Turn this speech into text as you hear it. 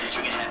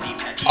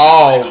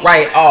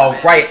Alright,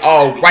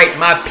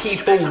 my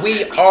people.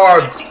 We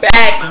are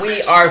back.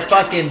 We are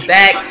fucking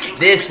back.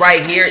 This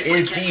right here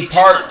is the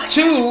part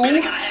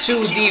 2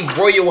 to the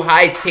Royal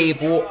High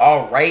Table.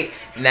 Alright,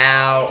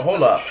 now,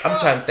 hold up. I'm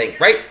trying to think,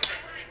 right?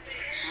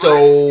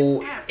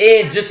 So,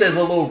 and just as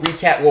a little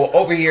recap, well,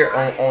 over here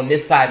on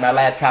this side, my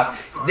laptop,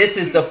 this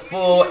is the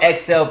full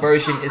Excel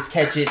version. It's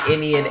catching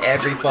any and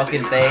every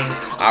fucking thing,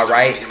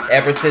 alright?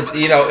 Ever since,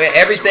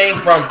 everything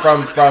from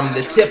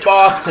the tip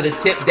off to the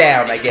tip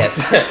down, I guess.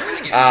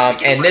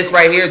 And this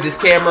right here, this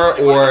camera,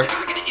 or,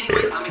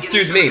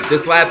 excuse me,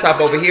 this laptop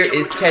over here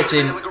is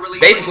catching,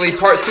 basically,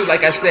 part 2,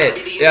 like I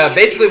said.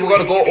 Basically, we're going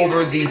to go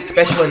over the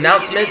special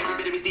announcements,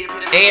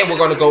 and we're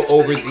going to go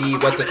over the,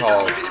 what's it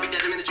called?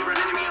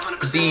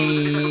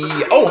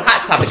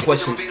 Hot topic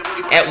questions.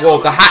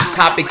 The hot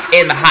topics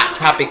and the hot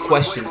topic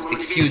questions.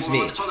 Excuse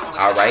me.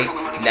 Alright.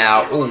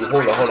 Now, hold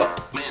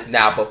up.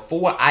 Now,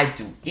 before I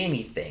do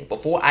anything,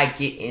 before I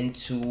get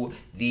into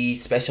the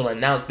special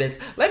announcements,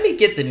 let me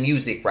get the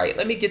music right.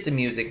 Let me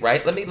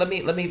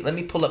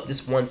pull up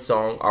this one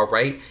song,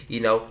 alright?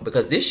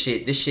 Because this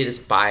shit is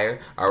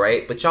fire,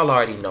 alright? But y'all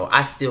already know,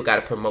 I still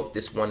gotta promote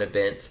this one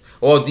event.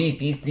 Or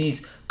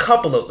these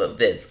couple of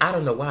events. I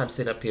don't know why I'm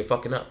sitting up here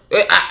fucking up.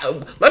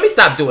 Let me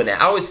stop doing that.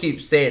 I always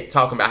keep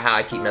talking about how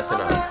I keep messing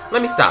up.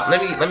 Let me stop.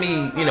 Let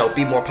me,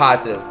 be more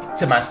positive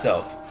to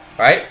myself.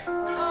 All right?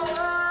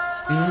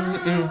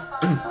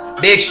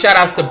 Big shout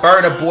outs to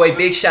Burna Boy.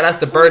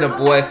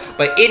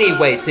 But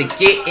anyway, to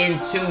get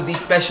into the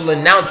special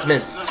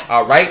announcements,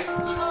 all right?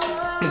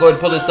 Let me go ahead and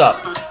pull this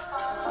up.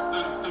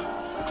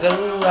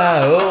 Yeah.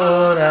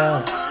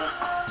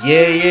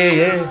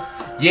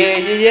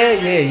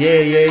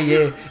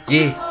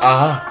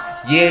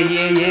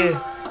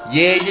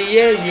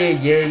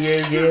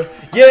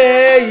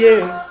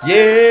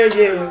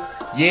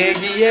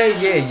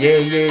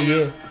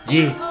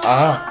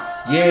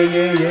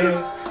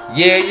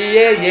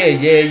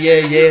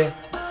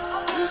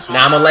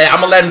 Now I'm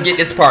gonna let him get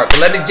this part, but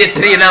let me get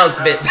to the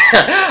announcements.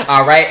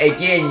 Alright,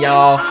 again,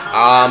 y'all.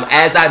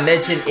 As I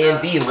mentioned in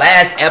the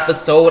last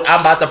episode,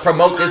 I'm about to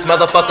promote this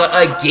motherfucker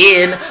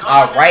again.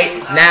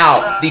 Alright,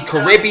 now, the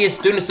Caribbean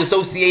Students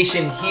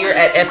Association here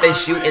at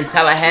FSU in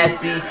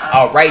Tallahassee,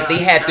 alright, they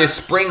have their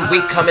spring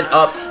week coming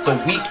up the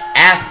week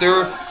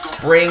after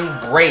spring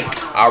break.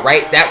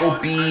 Alright, that will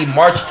be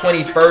March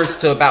 21st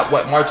to about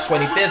March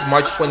 25th,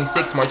 March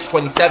 26th, March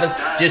 27th.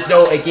 Just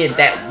know again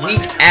that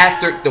week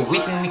after, the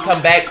week when we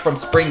come back from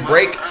spring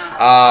break,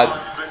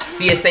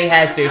 CSA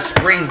has their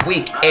spring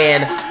week,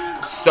 and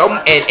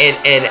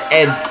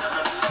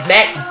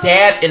smack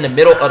dab in the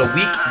middle of the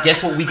week,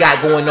 guess what we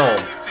got going on?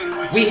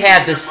 We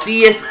have the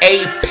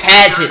CSA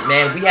pageant,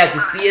 man. We have the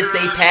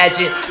CSA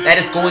pageant that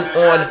is going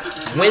on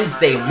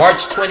Wednesday,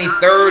 March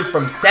 23rd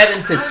from 7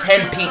 to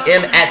 10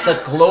 p.m. at the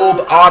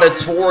Globe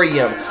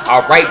Auditorium.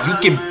 Alright, you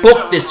can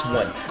book this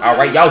one.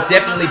 Alright, y'all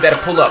definitely better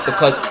pull up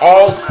because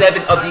all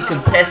 7 of the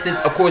contestants,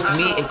 of course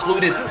me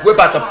included, we're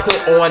about to put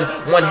on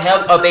one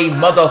hell of a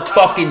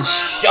motherfucking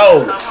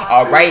show.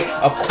 Alright,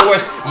 of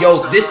course,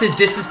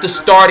 this is the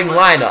starting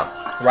lineup,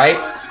 right?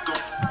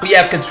 We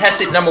have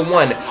contestant number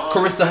 1,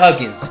 Carissa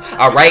Huggins,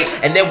 alright?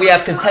 And then we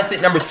have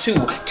contestant number 2,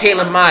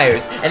 Kaylin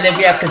Myers. And then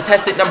we have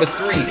contestant number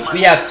 3,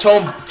 we have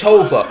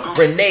Tova,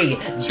 Renee,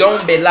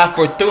 Dombe La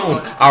Fortune,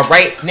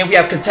 alright? And then we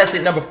have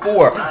contestant number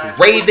 4,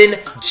 Raven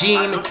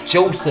Jean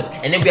Joseph.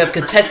 And then we have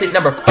contestant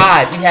number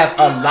 5, we have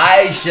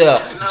Elijah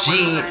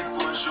Jean.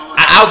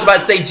 I was about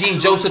to say Jean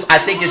Joseph, I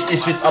think it's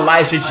just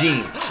Elijah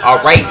Jean,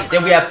 alright?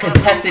 Then we have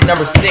contestant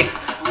number 6,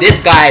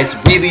 this guy is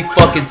really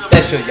fucking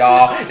special,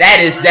 y'all.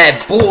 That is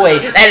that boy.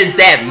 That is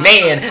that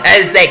man. That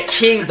is that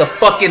king, the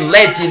fucking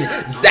legend,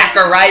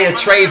 Zachariah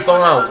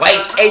Trayvon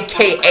White,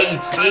 a.k.a.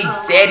 Big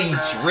Daddy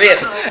Drip.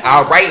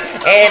 Alright,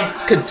 and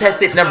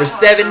contestant number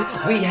 7,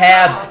 we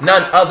have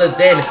none other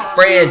than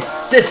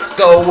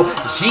Francisco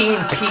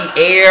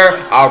Jean-Pierre.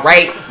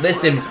 Alright,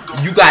 listen,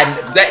 you got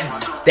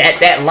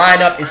that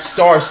lineup is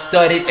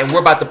star-studded, and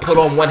we're about to put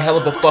on one hell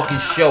of a fucking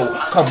show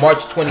come March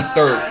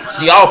 23rd.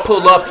 So y'all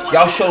pull up,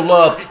 y'all show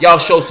love, y'all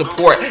show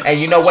support, and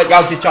you know what?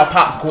 Y'all get y'all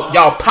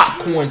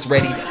popcorns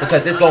ready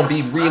because it's gonna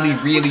be really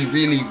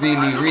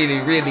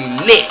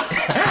lit.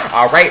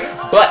 Alright,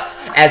 but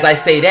as I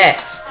say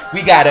that,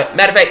 we gotta,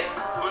 matter of fact,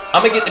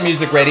 I'm gonna get the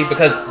music ready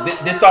because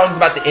this song's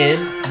about to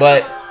end,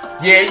 but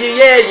yeah.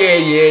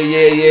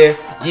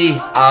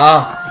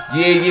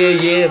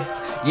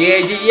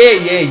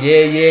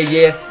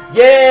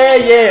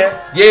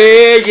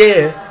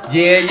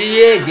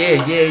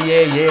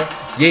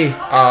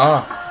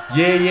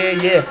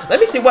 Let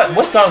me see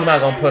what song am I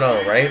gonna put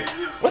on, right?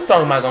 What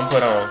song am I gonna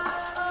put on?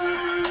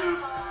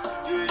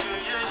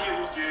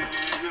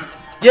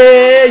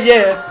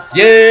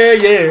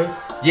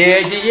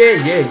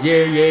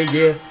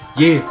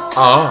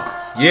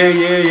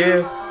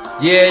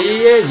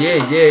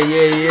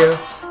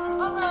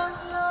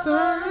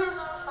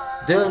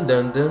 Dun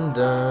dun dun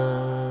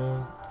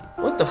dun.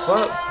 What the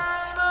fuck?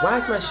 Why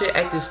is my shit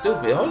acting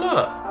stupid? Hold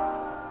up.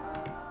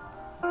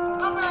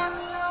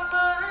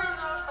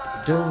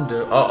 Doom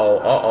doom. Uh-oh.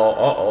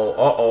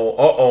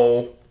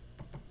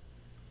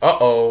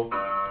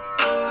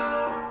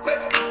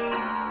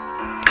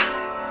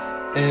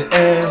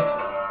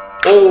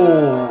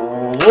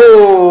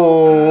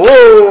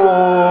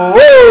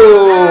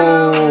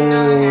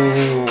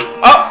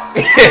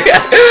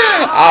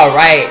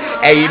 Alright,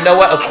 and you know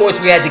what? Of course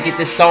we had to get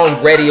this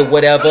song ready or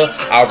whatever.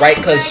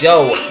 Alright, cause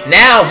yo,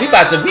 now we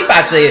about to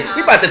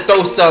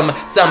throw some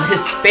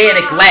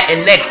Hispanic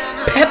Latinx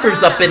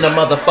peppers up in the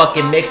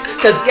motherfucking mix.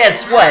 Cause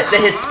guess what? The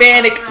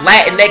Hispanic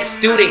Latinx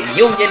Student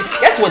Union,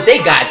 guess what they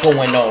got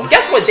going on?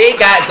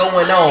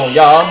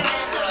 Y'all?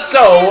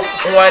 So,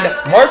 on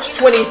March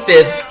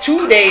 25th,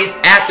 2 days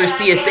after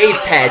CSA's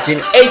pageant,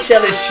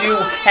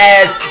 HLSU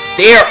has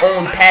their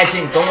own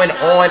pageant going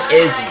on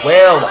as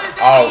well.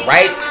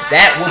 Alright,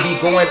 that will be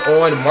going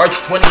on March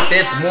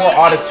 25th, Moore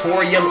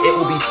Auditorium. It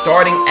will be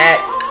starting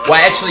at,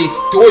 well actually,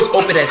 doors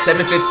open at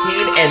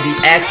 7:15 and the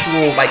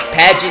actual,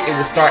 pageant, it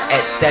will start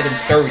at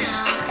 7:30.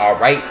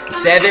 Alright,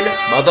 7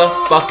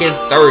 motherfucking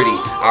 30.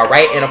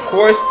 Alright, and of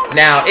course,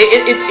 now,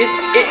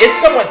 it's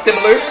somewhat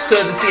similar to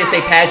the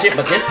CSA pageant,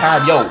 but this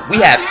time, yo, we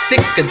have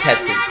 6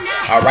 contestants.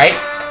 Alright?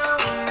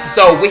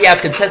 So, we have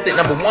contestant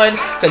number 1.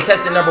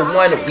 Contestant number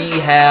 1,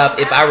 we have,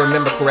 if I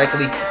remember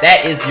correctly,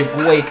 that is your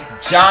boy,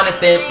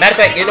 Jonathan. Matter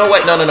of fact, you know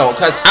what? No,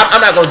 because I'm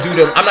not going to do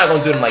them. I'm not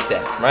going to do them like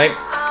that, right?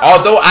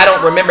 Although I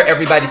don't remember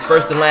everybody's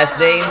first and last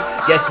name,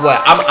 guess what?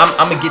 I'm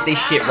going to get this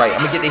shit right.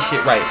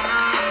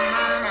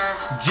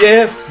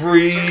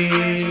 Jeffrey.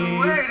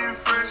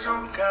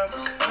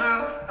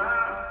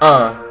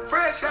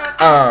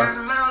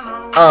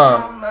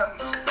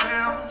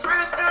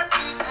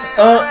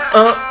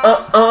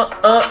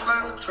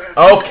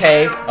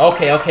 Okay.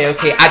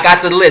 I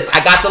got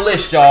the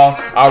list, y'all.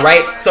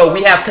 Alright, so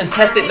we have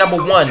contestant number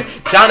 1,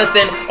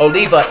 Jonathan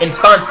Oliva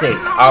Infante.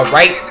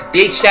 Alright,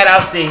 big shout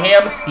outs to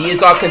him. He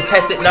is our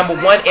contestant number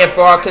 1. And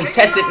for our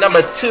contestant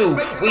number 2,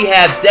 we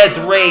have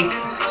Desiree.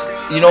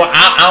 You know,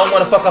 I don't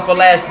want to fuck up her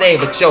last name,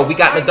 but yo, we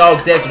got my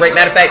dog Desiree.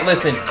 Matter of fact,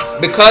 listen,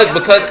 because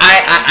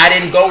I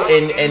didn't go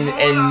and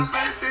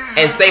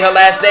say her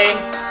last name.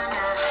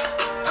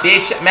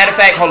 Matter of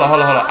fact, hold on.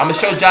 I'm gonna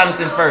show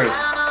Jonathan first.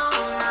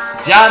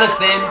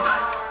 Jonathan,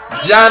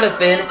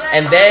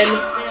 and then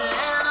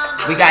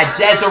we got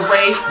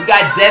Desiree. We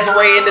got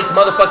Desiree in this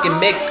motherfucking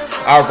mix.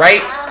 All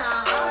right.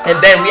 And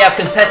then we have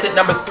contestant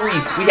number 3.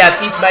 We have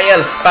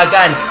Ismael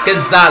Pagan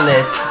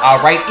Gonzalez. All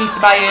right,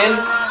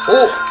 Ismael.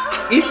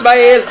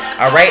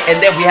 Alright, and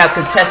then we have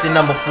contestant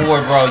number 4,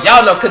 bro.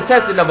 Y'all know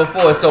contestant number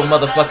 4 is so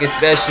motherfucking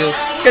special.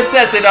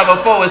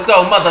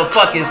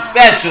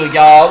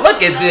 Y'all.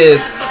 Look at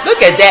this.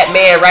 Look at that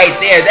man right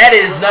there. That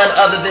is none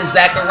other than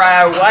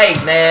Zachariah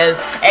White, man.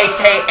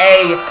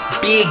 AKA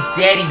Big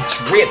Daddy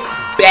Drip.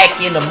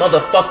 Back in the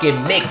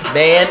motherfucking mix,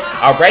 man.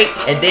 Alright,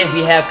 and then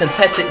we have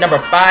contestant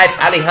number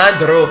 5,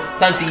 Alejandro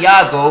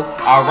Santiago.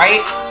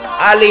 Alright,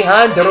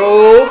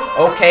 Alejandro.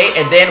 Okay,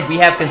 and then we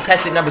have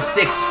contestant number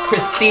 6,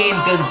 Christine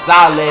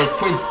Gonzalez.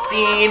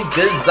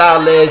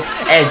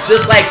 And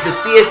just like the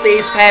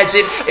CSA's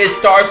pageant is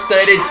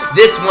star-studded,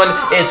 this one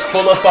is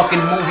full of fucking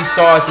movie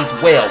stars as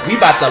well. We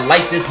about to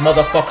light this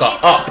motherfucker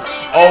up.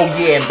 Oh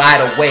yeah, and by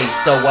the way,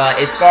 so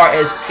as far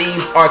as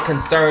themes are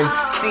concerned,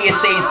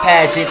 CSA's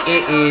pageant,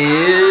 it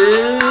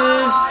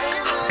is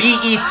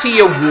BET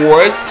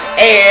Awards,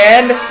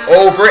 and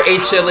over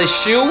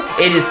HLSU,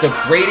 it is the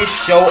greatest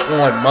show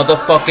on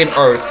motherfucking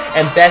earth.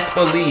 And best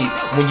believe,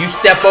 when you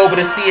step over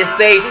to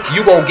CSA,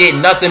 you won't get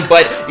nothing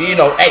but,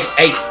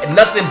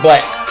 nothing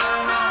but,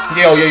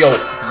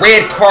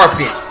 red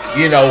carpets,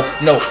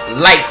 no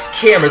lights,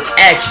 cameras,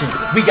 action.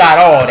 We got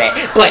all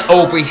that. But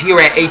over here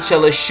at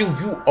HLSU,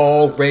 you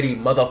already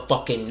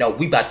motherfucking know.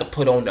 We about to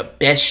put on the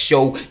best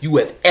show you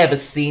have ever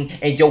seen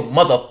in your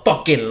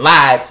motherfucking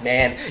lives,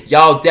 man.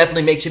 Y'all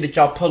definitely make sure that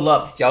y'all pull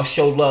up. Y'all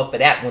show love for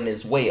that one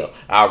as well.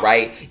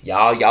 Alright?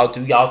 Y'all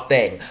do y'all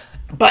thing.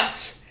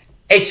 But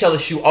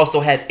HLSU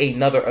also has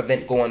another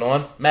event going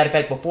on. Matter of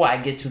fact, before I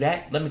get to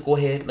that, let me go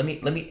ahead. Let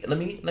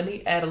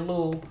me add a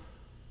little.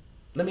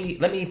 Let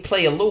me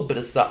play a little bit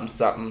of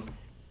something.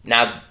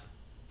 Now,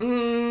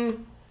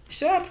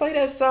 should I play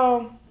that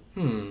song?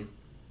 You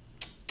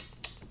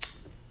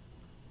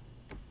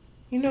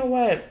know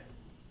what?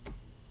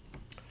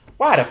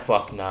 Why the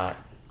fuck not?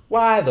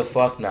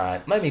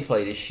 Let me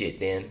play this shit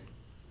then.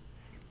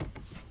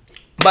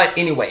 But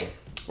anyway,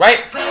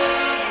 right?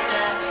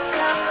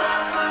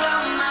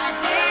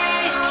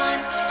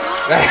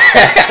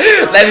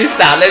 Let me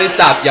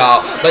stop,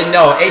 y'all. But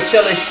no,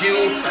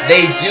 HLSU,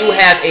 they do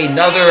have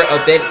another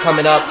event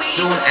coming up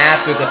soon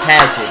after the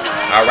pageant.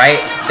 Alright?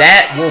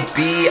 That will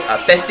be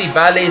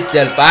Festivales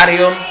del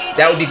Barrio.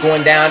 That will be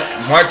going down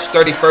March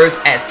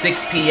 31st at 6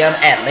 p.m.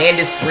 at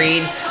Landis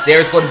Green.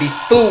 There's going to be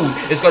food,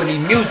 there's going to be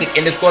music,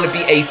 and there's going to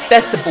be a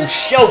festival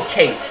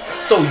showcase.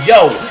 So,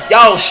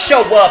 y'all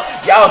show up,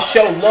 y'all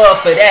show love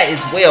for that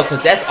as well,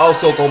 because that's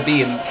also going to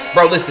be,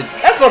 bro, listen,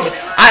 that's going to be,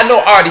 I know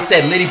I already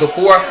said Liddy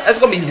before, that's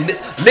going to be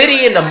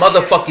Liddy in the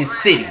motherfucking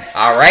city,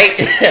 alright?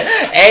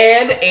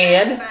 and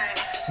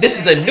this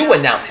is a new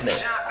announcement.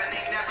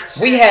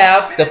 we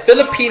have the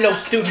Filipino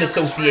Student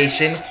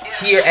Association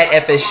here at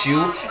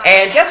FSU,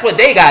 and guess what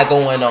they got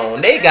going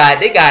on? They got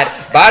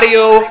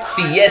Barrio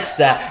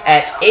Fiesta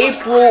at on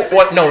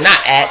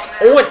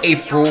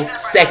April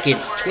 2nd,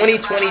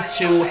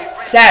 2022.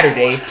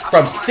 Saturday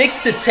from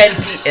 6 to 10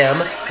 p.m.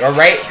 All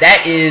right,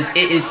 it is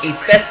a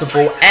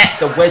festival at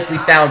the Wesley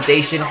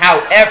Foundation.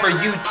 However,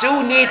 you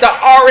do need the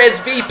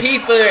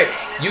RSVP for it.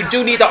 You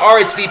do need the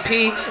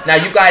RSVP. Now,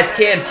 you guys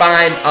can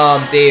find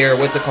their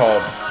You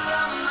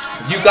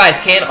guys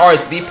can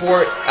RSVP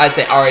for it. I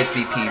say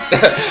RSVP.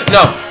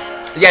 No.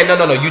 You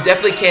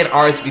definitely can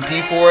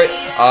RSVP for it.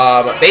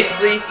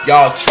 Basically,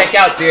 y'all check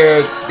out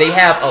they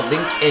have a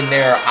link in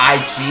their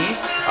IG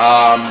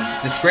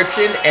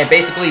description, and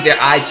basically their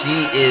IG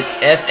is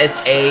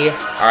FSA,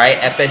 alright,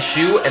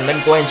 FSU, and let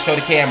me go ahead and show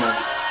the camera.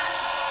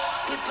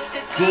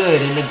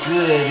 Good in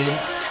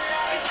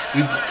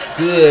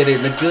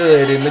the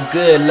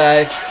good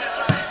life.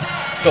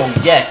 So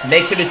yes,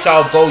 make sure that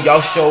y'all go, y'all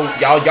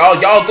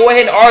go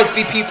ahead and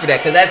RSVP for that,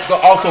 because that's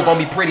also gonna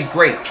be pretty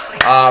great.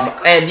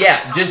 And yeah,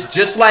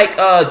 just like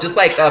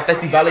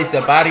Festivales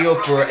del Barrio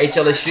for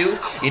HLSU,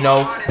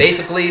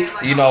 basically,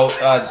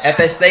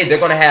 FSA, they're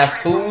gonna have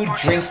food,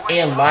 drinks,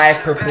 and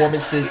live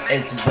performances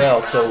as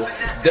well. So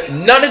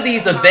none of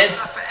these events,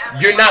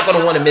 you're not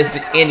gonna want to miss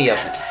any of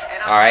it.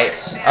 All right.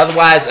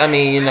 Otherwise, I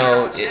mean,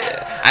 y'all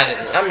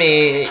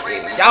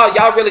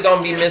really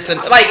gonna be missing.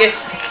 Like,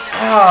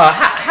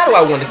 how do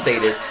I want to say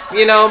this?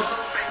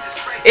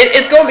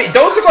 It's gonna be.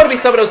 Those are gonna be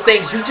some of those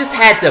things you just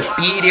had to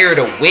be there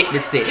to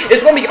witness it.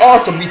 It's gonna be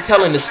awesome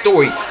retelling the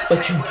story,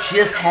 but you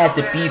just had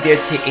to be there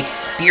to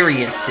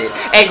experience it.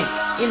 And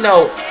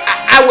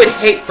I would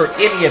hate for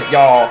any of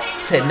y'all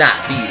to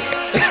not be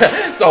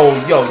there. So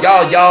y'all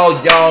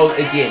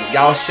again,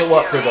 y'all show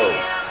up for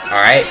those.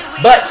 All right,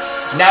 but.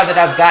 Now that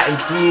I've gotten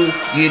through,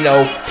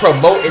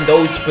 promoting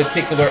those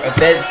particular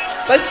events,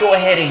 let's go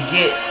ahead and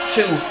get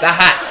to the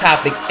hot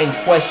topics and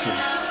questions.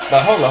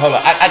 But hold on.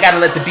 I gotta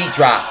let the beat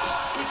drop.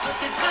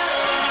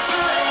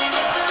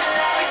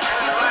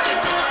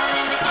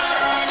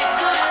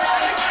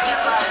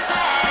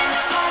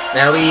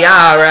 Now we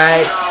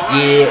alright.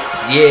 Yeah.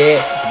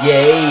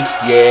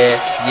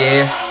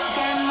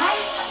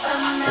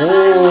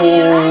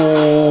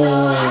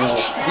 Ooh.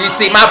 You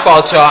see, my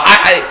fault, y'all.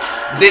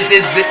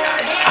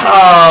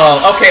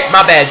 Oh, okay,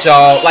 my bad,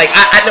 y'all. Like,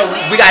 I know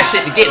we got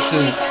shit to get to,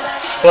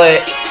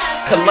 but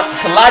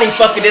Kalani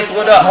fucking this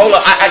one up. Hold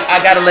on, I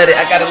gotta let it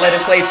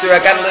play through.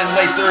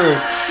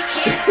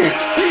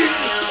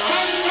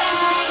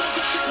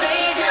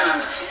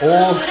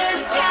 Oh,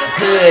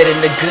 good in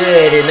the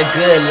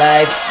good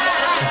life.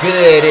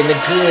 Good in the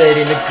good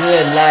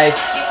life.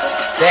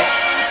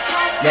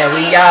 Now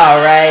we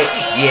alright.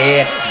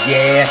 Yeah.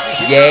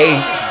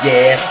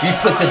 We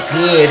put the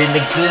good in the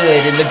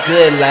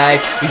good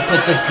life. We put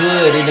the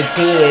good in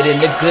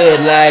the good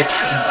life.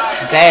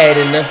 Bad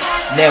in the.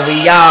 Now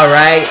we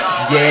alright.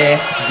 Yeah.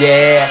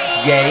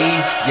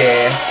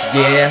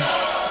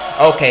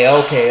 Okay.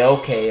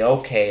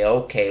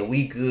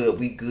 We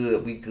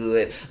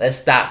good. Let's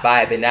stop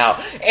vibing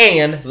out.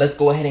 And let's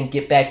go ahead and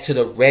get back to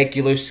the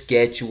regular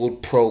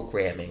scheduled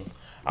programming.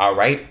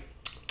 Alright?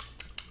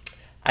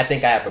 I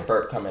think I have a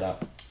burp coming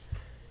up.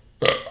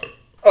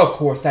 Of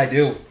course I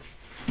do.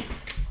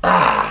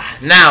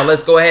 Now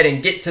let's go ahead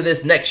and get to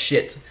this next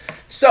shit.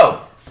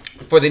 So,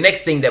 for the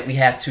next thing that we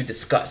have to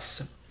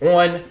discuss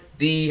on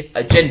the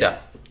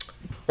agenda,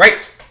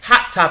 right?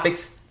 Hot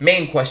topics,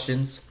 main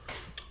questions.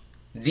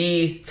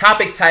 The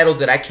topic title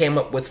that I came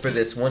up with for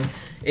this one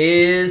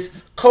is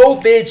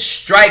COVID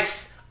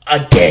strikes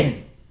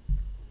again.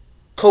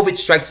 COVID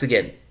strikes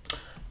again.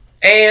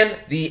 And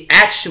the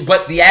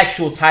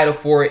actual title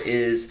for it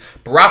is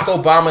Barack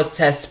Obama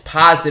tests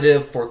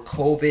positive for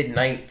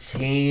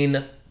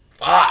COVID-19.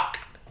 Fuck.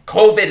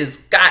 COVID has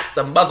got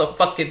the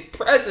motherfucking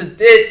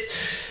president.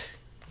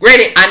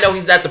 Granted, I know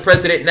he's not the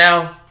president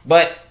now,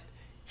 but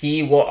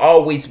he will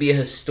always be a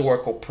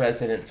historical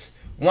president.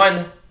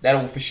 One that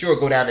will for sure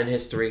go down in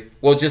history.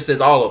 Well, just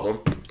as all of them,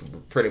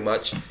 pretty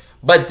much.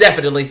 But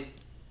definitely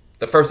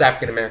the first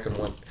African-American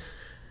one.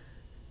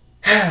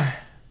 And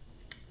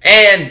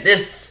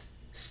this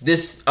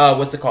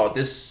what's it called?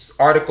 This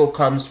article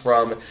comes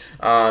from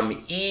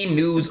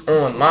E-News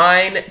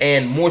Online,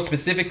 and more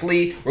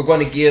specifically, we're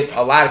going to give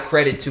a lot of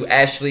credit to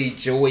Ashley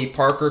Joy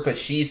Parker, because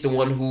she's the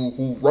one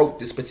who wrote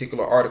this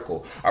particular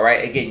article. All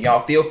right, again,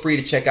 y'all feel free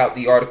to check out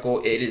the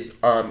article. It is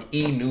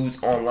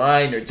E-News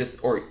Online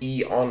or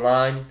E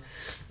Online.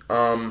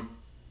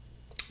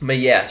 But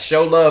yeah,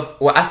 show love.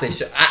 Well,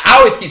 I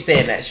always keep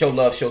saying that. Show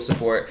love, show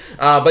support.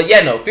 But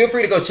yeah, no, feel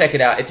free to go check it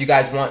out if you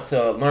guys want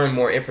to learn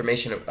more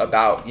information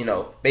about,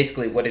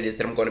 basically what it is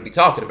that I'm going to be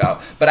talking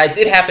about. But I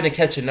did happen to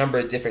catch a number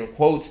of different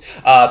quotes.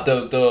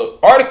 The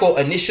article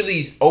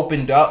initially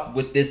opened up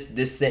with this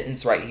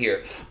sentence right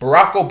here.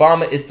 Barack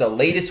Obama is the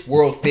latest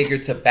world figure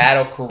to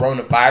battle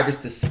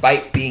coronavirus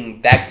despite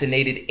being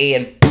vaccinated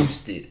and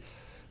boosted.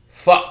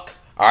 Fuck.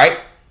 All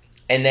right.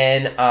 And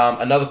then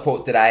another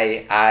quote that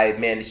I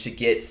managed to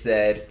get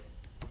said,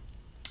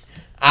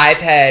 I've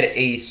had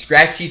a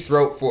scratchy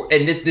throat for,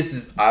 and this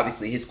is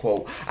obviously his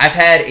quote. I've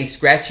had a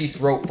scratchy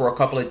throat for a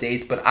couple of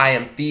days, but I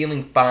am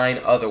feeling fine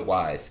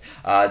otherwise.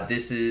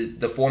 This is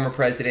the former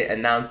president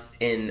announced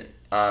in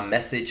a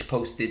message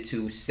posted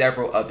to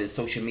several of his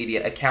social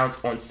media accounts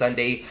on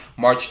Sunday,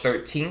 March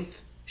 13th.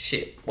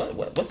 Shit,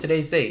 what's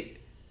today's date?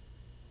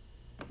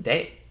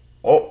 Date?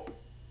 Oh.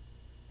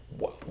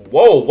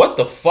 Whoa, what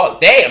the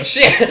fuck? Damn,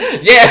 shit.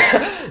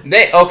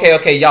 Yeah.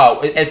 Okay,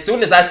 y'all. As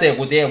soon as I said,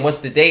 well, damn, what's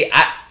the date?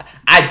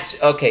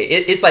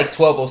 It's like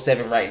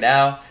 12:07 right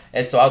now.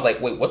 And so I was like,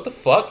 wait, what the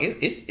fuck?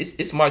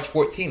 It's March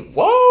 14th.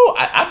 Whoa,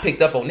 I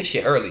picked up on this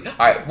shit early. All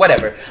right,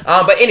 whatever.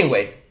 But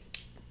anyway,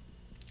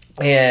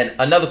 and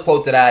another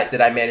quote that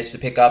I managed to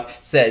pick up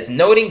says,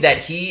 noting that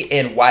he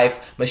and wife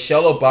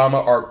Michelle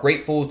Obama are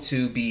grateful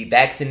to be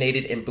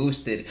vaccinated and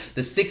boosted,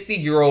 the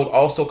 60-year-old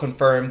also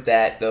confirmed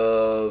that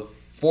the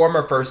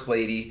former First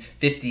Lady,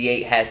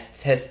 58, has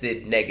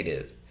tested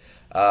negative.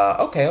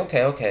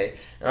 Okay.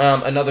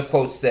 Another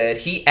quote said,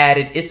 he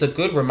added, it's a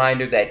good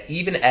reminder that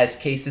even as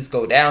cases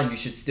go down, you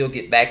should still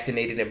get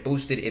vaccinated and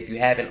boosted if you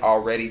haven't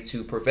already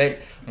to prevent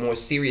more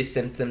serious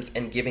symptoms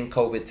and giving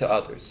COVID to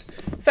others.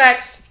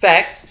 Facts,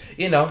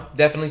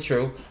 definitely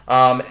true.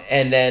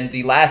 And then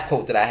the last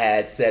quote that I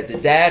had said, the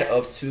dad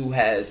of two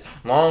has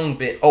long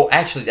been,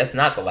 actually, that's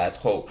not the last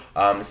quote.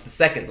 It's the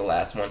second to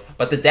last one.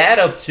 But the dad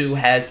of two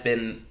has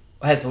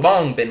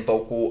long been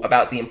vocal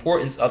about the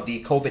importance of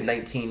the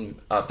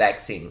COVID-19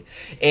 vaccine.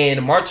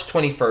 And March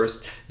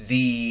 21st,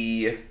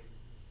 the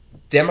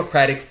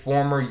Democratic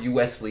former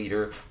U.S.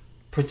 leader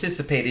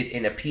participated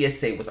in a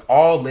PSA with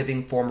all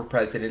living former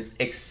presidents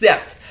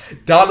except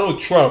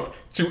Donald Trump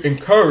to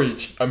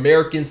encourage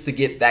Americans to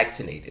get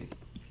vaccinated.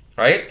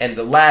 Right? And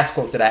the last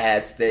quote that I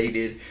had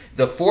stated,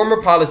 the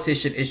former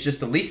politician is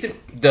just the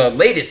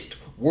latest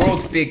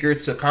world figure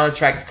to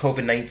contract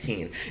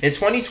COVID-19. In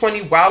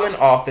 2020, while in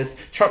office,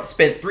 Trump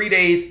spent 3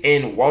 days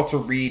in Walter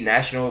Reed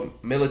National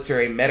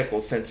Military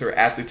Medical Center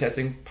after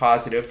testing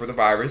positive for the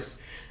virus.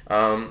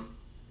 And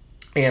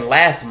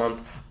last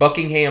month,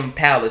 Buckingham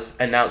Palace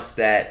announced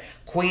that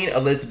Queen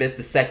Elizabeth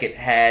II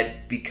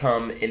had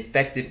become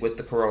infected with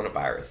the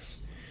coronavirus.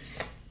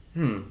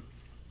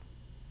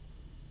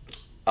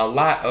 A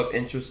lot of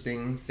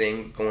interesting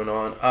things going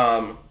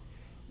on.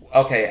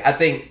 Okay, I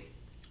think,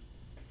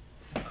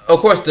 of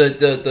course,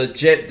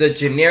 the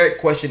generic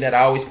question that I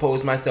always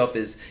pose myself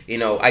is,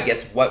 I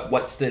guess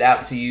what stood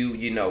out to you?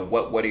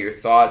 What are your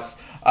thoughts?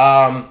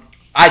 Of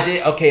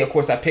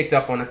course, I picked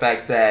up on the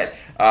fact that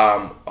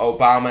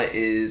Obama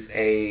is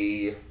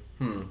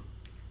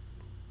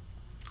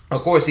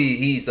of course,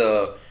 he is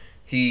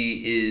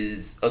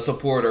a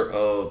supporter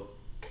of,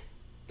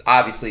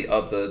 obviously,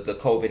 of the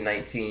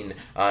COVID-19,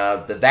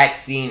 the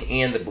vaccine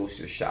and the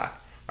booster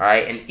shot. All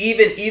right, and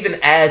even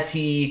as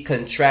he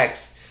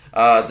contracts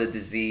the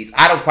disease,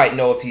 I don't quite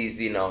know if he's,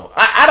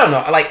 I don't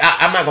know. Like,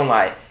 I'm not gonna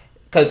lie,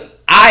 because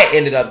I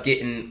ended up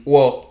getting,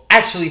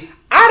 actually,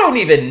 I don't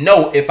even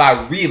know if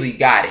I really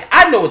got it.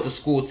 I know what the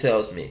school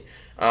tells me,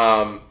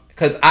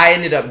 because I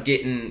ended up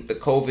getting the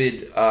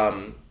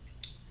COVID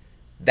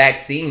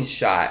vaccine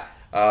shot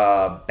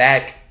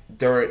back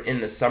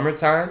in the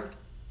summertime,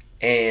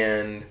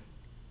 and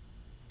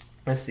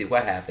let's see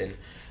what happened.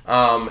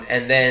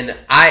 And then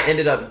I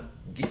ended up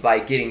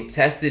getting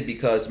tested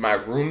because my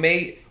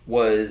roommate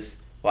was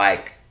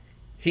like,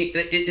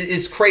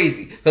 it's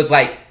crazy because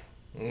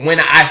when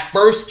I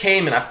first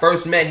came and I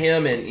first met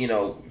him and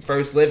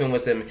first living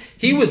with him,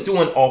 he was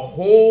doing a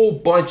whole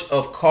bunch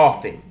of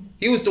coughing.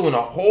 He was doing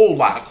a whole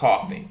lot of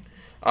coughing,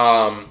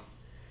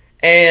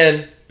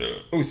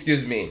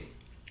 excuse me.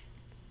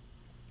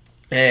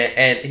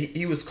 And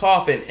he was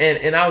coughing,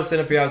 and I was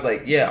sitting up here. I was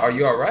like, "Yeah, are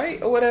you all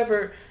right or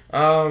whatever?"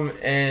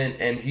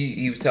 And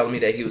he was telling me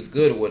that he was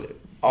good with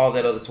all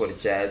that other sort of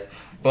jazz.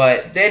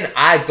 But then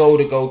I go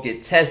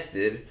get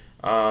tested,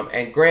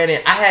 and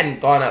granted, I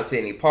hadn't gone out to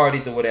any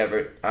parties or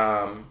whatever.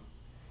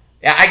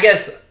 I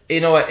guess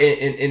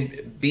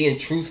in being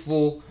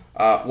truthful.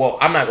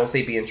 I'm not gonna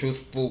say being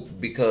truthful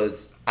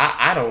because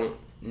I don't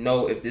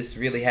know if this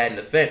really had an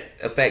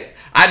effect.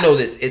 I know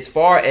this as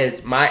far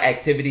as my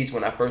activities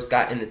when I first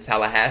got into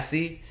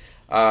Tallahassee.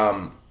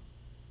 I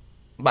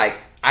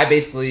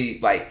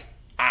basically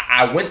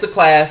I went to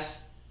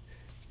class,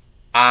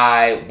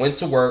 I went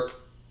to work.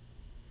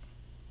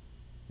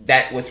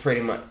 That was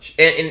pretty much,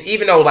 and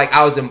even though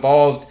I was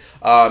involved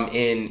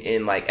in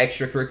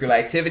extracurricular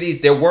activities,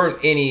 there weren't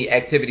any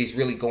activities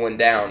really going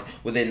down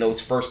within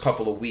those first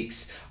couple of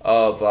weeks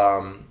of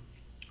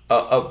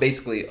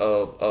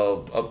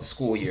the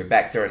school year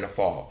back during the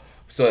fall.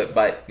 So,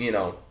 but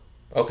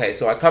okay,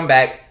 so I come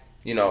back,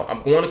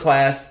 I'm going to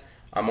class,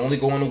 I'm only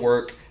going to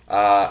work,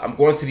 I'm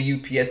going to the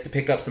UPS to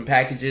pick up some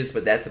packages,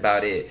 but that's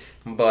about it.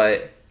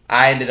 But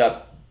I ended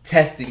up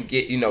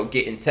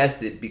getting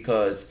tested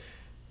because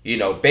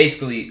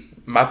basically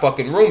my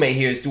fucking roommate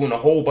here is doing a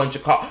whole bunch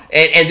of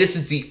and this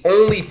is the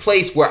only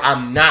place where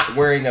I'm not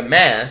wearing a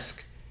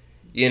mask,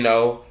 and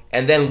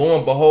then lo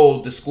and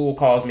behold, the school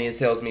calls me and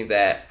tells me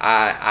that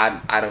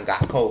I don't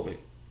got COVID,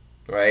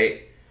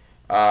 right?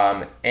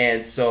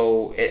 And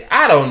so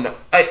I don't know.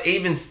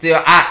 Even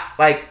still,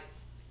 I'm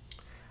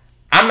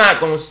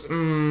not gonna.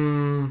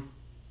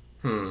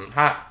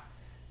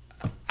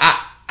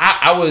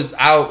 I was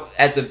out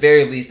at the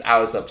very least. I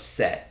was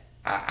upset.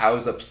 I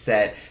was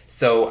upset.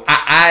 So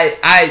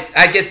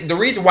I guess the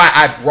reason why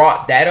I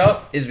brought that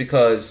up is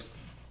because,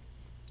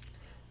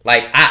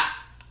 like,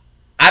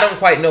 I don't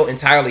quite know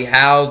entirely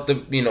how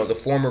the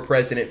former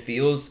president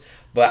feels.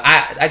 But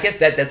I guess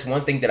that's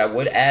one thing that I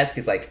would ask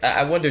is, like,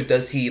 I wonder,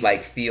 does he,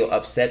 like, feel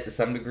upset to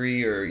some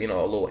degree, or a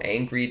little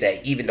angry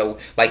that even though,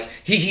 like,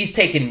 he's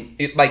taken,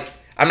 like,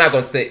 I'm not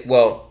gonna say,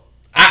 well,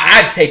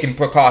 I've taken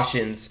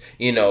precautions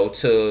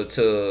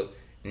to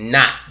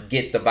not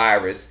get the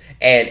virus,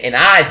 and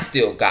I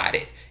still got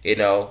it,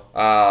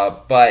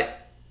 but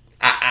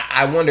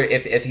I wonder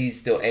if he's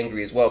still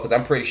angry as well, because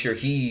I'm pretty sure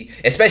he,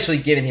 especially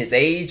given his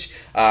age,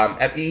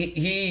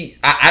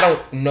 I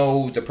don't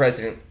know the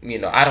president,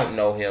 I don't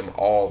know him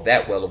all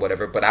that well or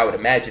whatever, but I would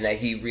imagine that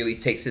he really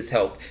takes his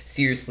health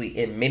seriously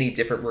in many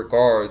different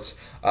regards.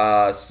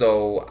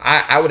 So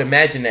I would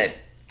imagine that,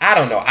 I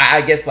don't know,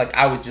 I guess, like,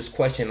 I would just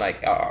question,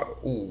 like,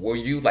 were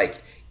you,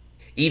 like,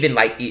 even,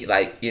 like,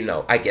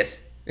 I guess,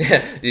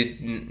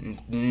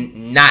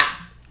 not,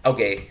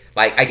 okay,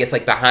 like, I guess,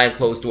 like, behind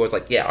closed doors,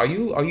 like, yeah, are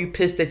you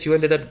pissed that you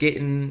ended up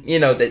getting,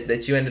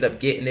 that you ended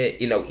up getting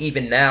it,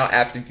 even now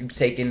after you've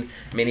taken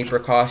many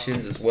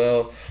precautions as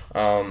well.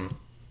 But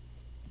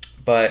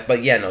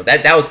yeah, no,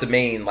 that was the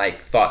main,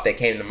 like, thought that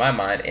came to my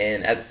mind,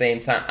 and at the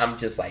same time, I'm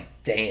just like,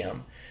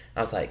 damn.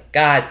 I was like,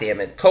 God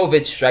damn it,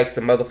 COVID strikes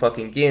the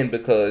motherfucking again,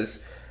 because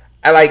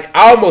I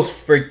almost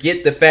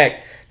forget the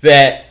fact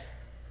that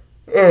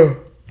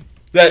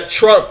that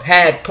Trump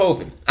had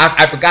COVID.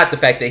 I forgot the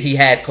fact that he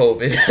had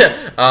COVID.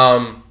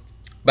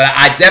 But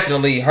I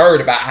definitely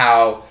heard about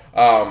how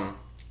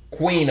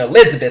Queen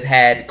Elizabeth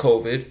had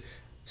COVID.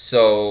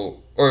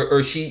 So,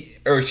 or she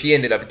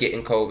ended up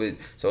getting COVID.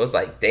 So it's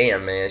like,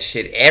 damn, man,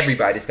 shit,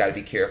 everybody's got to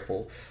be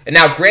careful. And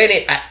now,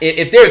 granted,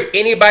 if there's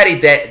anybody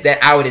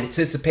that I would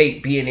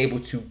anticipate being able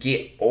to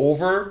get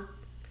over,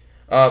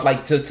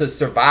 like, to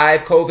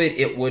survive COVID,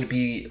 it would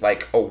be,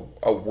 like,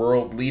 a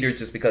world leader,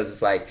 just because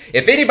it's like,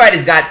 if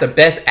anybody's got the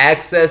best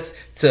access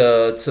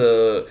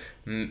to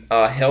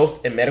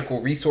health and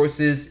medical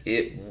resources,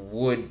 it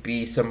would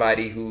be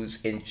somebody who's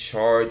in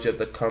charge of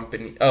the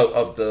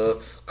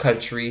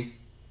country,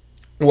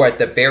 or at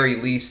the very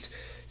least,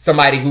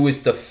 somebody who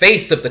is the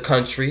face of the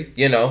country,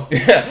 but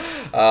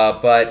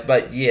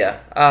yeah,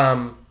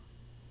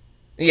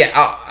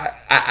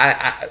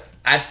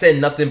 I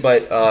said nothing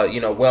but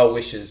well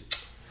wishes.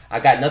 I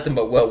got nothing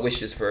but well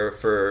wishes for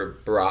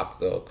Barack,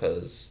 though,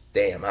 because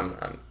damn,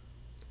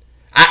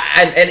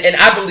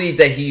 I believe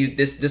that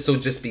this will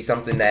just be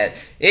something that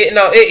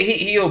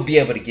he'll be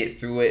able to get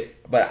through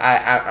it. But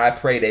I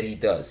pray that he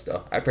does,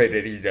 though. I pray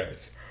that he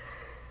does.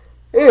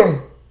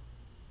 Oh,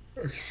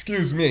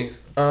 excuse me.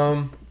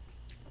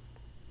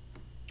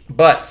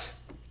 But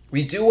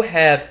we do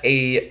have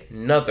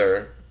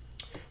another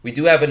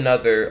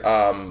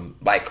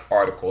like,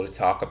 article to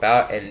talk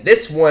about, and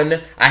this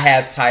one I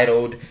have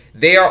titled,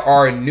 "There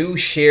Are New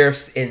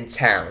Sheriffs in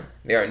Town."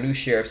 There are new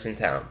sheriffs in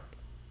town.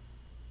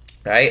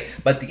 Right?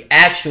 But the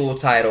actual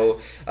title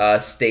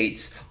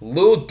states,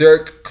 "Lil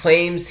Durk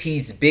claims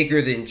he's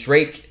bigger than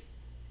Drake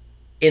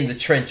in the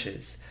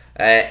trenches."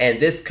 And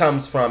this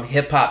comes from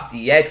Hip Hop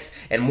DX,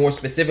 and more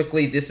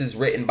specifically, this is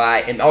written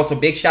by, and also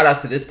big shout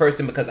outs to this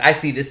person, because I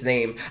see this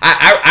name,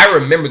 I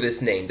remember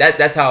this name.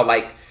 That's how,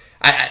 like,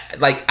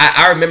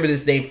 I remember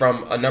this name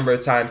from a number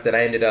of times that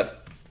I ended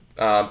up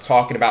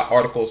talking about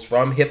articles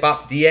from Hip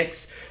Hop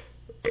DX.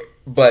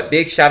 But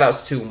big shout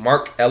outs to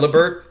Mark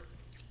Elibert.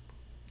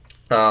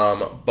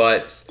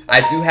 But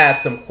I do have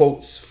some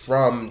quotes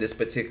from this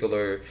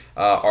particular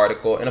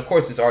article. And of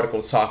course, this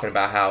article is talking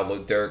about how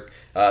Lil Durk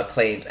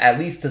claims, at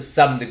least to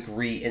some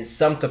degree, in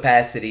some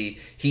capacity,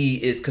 he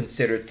is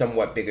considered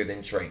somewhat bigger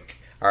than Drake.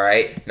 All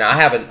right. Now,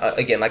 I have,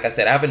 again, like I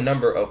said, I have a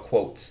number of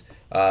quotes.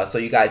 So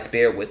you guys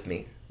bear with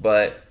me.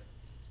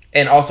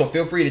 And also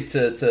feel free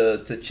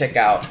to check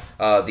out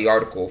the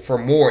article for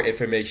more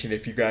information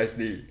if you guys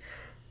need.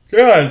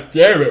 God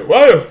damn it.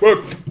 Why the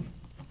fuck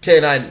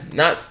can I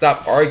not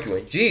stop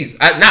arguing? Jeez.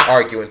 Not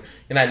arguing.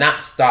 Can I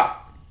not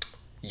stop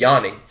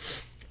yawning?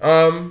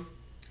 But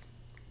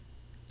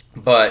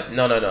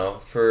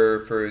no.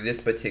 For this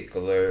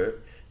particular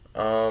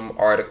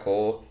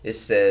article, it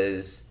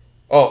says,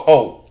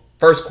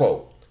 first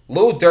quote.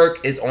 Lil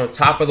Durk is on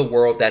top of the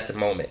world at the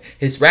moment.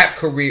 His rap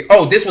career...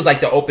 Oh, this was like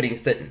the opening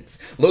sentence.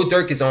 Lil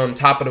Durk is on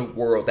top of the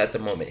world at the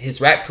moment.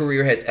 His rap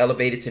career has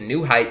elevated to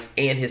new heights,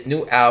 and his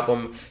new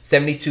album,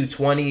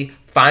 7220,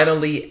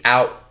 finally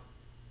out.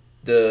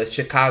 The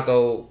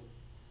Chicago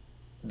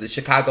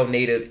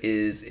native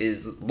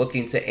is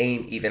looking to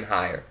aim even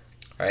higher.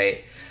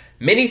 Right?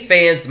 Many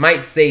fans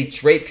might say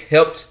Drake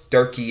helped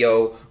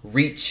Durkio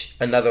reach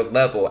another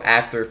level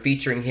after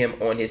featuring him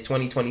on his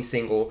 2020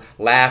 single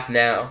Laugh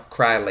Now,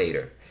 Cry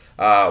Later,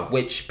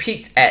 which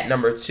peaked at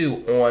number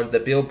 2 on the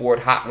Billboard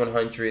Hot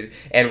 100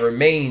 and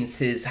remains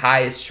his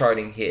highest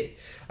charting hit.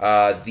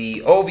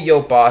 The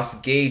OVO boss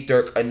gave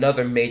Durk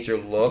another major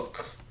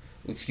look,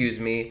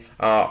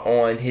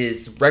 on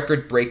his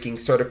record-breaking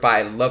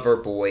Certified Lover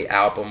Boy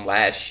album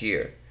last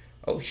year.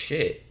 Oh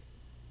shit.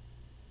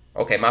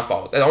 Okay, my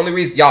fault.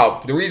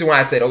 The reason why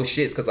I said oh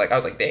shit is because I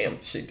was like,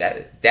 damn, shit,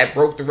 that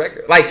broke the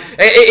record.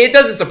 It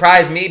doesn't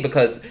surprise me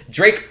because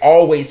Drake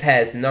always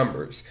has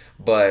numbers,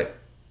 but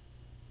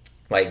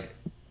I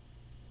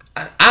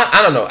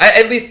don't know.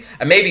 At least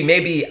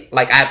maybe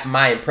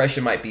my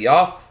impression might be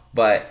off,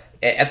 but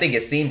I think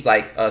it seems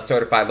like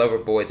Certified Lover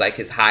Boy is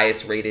his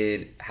highest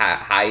rated,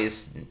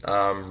 highest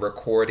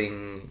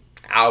recording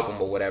album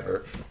or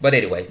whatever. But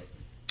anyway,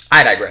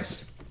 I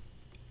digress.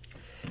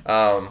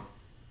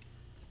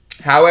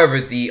 However,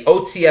 the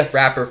OTF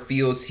rapper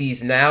feels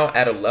he's now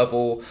at a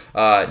level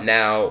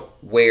now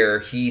where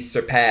he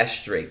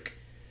surpassed Drake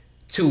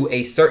to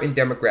a certain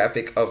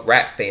demographic of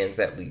rap fans,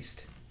 at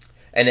least.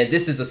 And then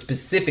this is a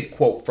specific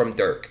quote from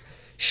Durk.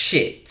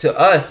 Shit, to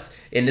us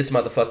in this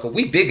motherfucker,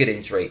 we bigger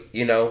than Drake,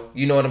 you know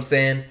what I'm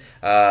saying?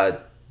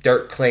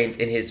 Durk claimed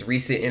in his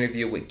recent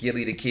interview with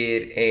Gilly the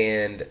Kid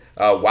and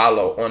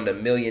Wallow on the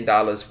 $1 Million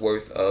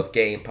Worth of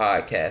Game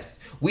podcast.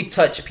 We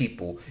touch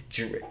people.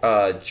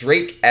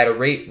 Drake at a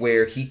rate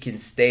where he can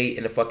stay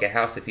in the fucking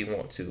house if he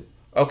want to.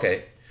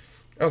 Okay.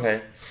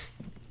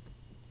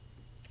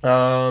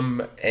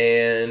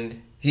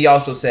 And he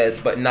also says,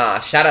 but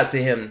nah, shout out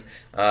to him.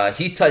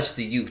 He touched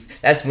the youth.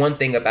 That's one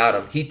thing about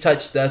him. He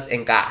touched us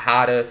and got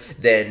hotter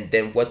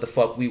than what the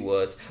fuck we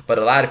was. But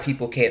a lot of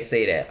people can't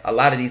say that. A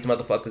lot of these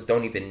motherfuckers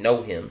don't even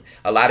know him.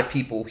 A lot of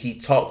people he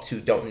talked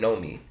to don't know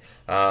me.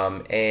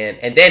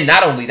 And then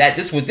not only that,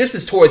 this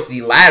is towards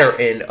the latter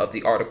end of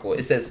the article.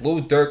 It says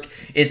Lil Durk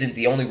isn't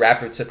the only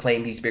rapper to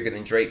claim he's bigger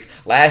than Drake.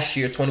 Last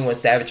year, 21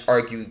 Savage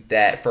argued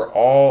that for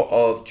all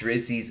of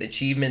Drizzy's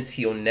achievements,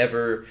 he'll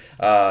never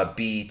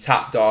be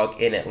top dog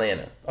in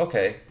Atlanta.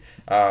 Okay.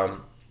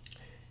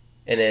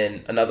 And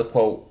then another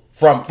quote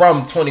from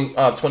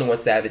 21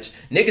 Savage.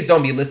 Niggas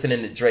don't be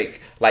listening to Drake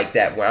like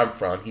that where I'm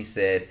from. He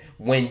said,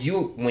 when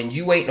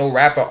you ain't no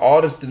rapper,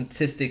 all the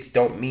statistics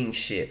don't mean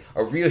shit.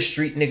 A real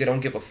street nigga don't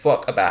give a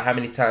fuck about how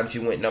many times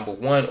you went number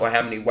one or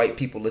how many white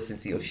people listen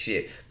to your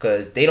shit,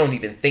 because they don't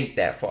even think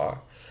that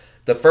far.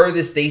 The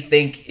furthest they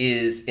think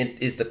is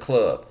the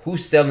club.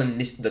 Who's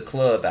selling the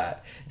club out?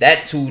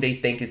 That's who they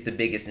think is the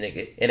biggest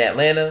nigga. In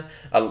Atlanta,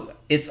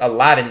 it's a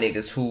lot of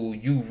niggas who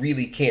you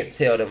really can't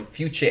tell them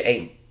Future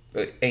ain't.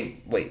 In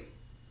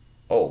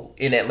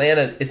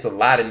Atlanta, it's a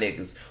lot of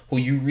niggas who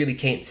you really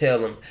can't tell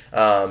them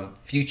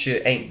Future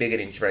ain't bigger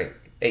than Drake.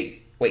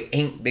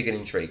 Ain't bigger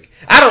than Drake.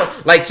 I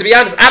don't, to be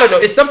honest, I don't know.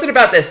 It's something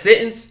about that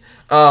sentence.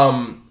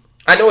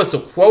 I know it's a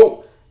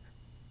quote.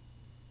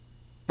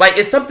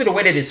 It's something the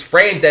way that it's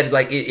framed that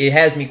it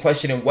has me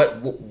questioning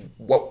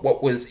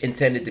what was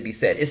intended to be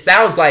said. It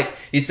sounds like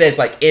he says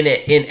in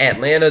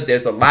Atlanta,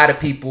 there's a lot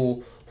of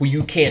people who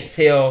you can't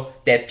tell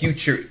that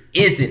Future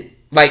isn't.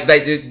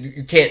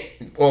 You can't.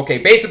 Okay,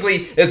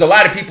 basically, there's a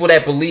lot of people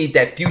that believe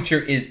that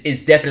Future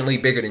is definitely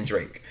bigger than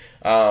Drake.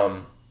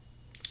 And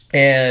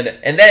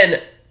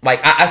then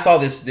I saw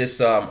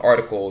this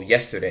article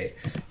yesterday,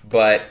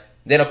 but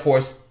then of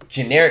course,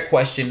 generic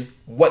question: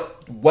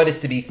 what is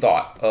to be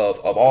thought of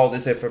all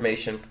this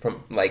information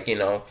from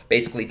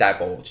basically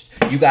divulged?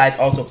 You guys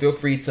also feel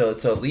free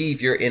to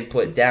leave your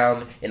input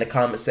down in the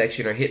comment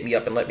section or hit me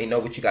up and let me know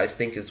what you guys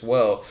think as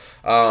well.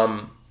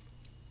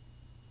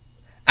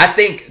 I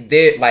think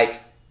there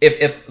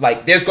if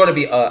there's going to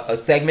be a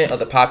segment of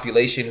the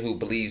population who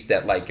believes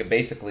that it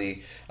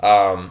basically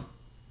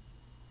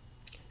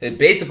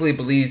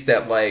believes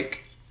that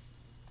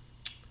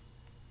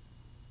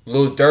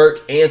Lil Durk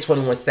and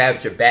 21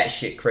 Savage are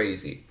batshit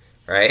crazy,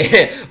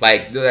 right?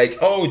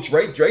 Oh,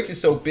 Drake is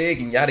so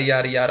big and yada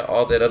yada yada,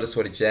 all that other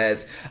sort of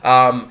jazz.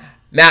 Now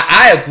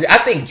I agree.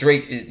 I think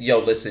Drake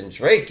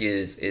Drake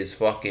is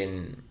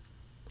fucking.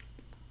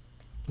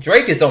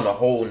 Drake is on a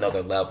whole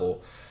nother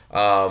level.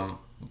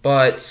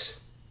 But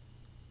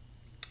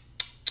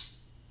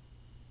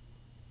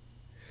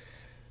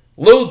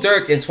Lil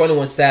Durk and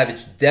 21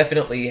 Savage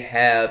definitely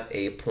have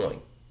a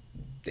point.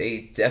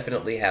 They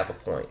definitely have a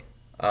point.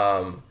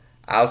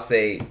 I'll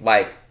say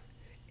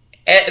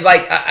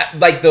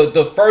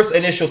the first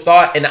initial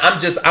thought, and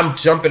I'm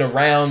jumping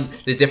around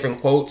the different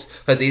quotes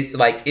because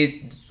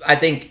I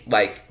think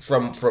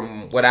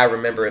from what I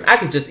remember, and I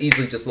could just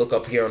easily look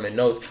up here on the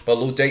notes, but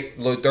Lil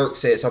Durk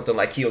said something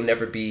like he'll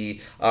never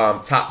be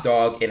top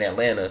dog in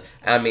Atlanta.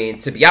 I mean,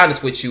 to be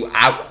honest with you,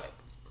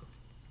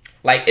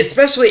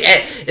 especially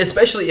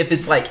if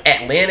it's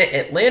Atlanta.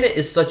 Atlanta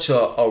is such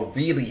a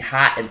really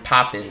hot and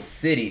poppin'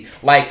 city.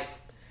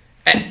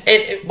 And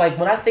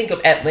when I think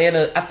of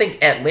Atlanta, I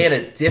think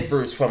Atlanta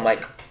differs from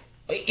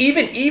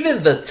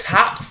even the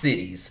top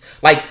cities,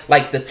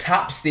 the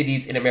top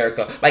cities in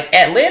America.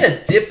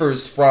 Atlanta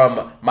differs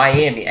from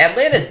Miami.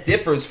 Atlanta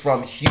differs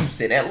from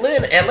Houston.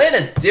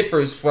 Atlanta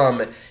differs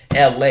from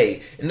LA.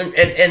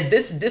 And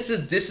this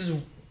is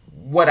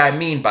what I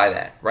mean by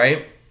that,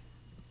 right?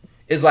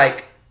 It's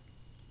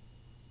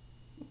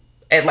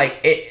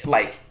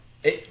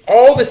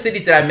all the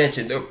cities that I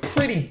mentioned, they're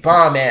pretty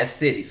bomb ass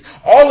cities.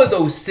 All of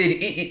those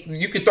cities,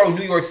 you could throw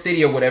New York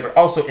City or whatever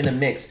also in the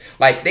mix.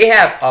 Like, they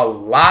have a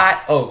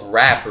lot of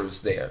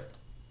rappers there.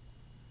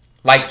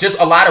 Like, just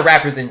a lot of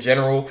rappers in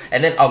general,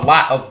 and then a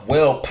lot of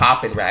well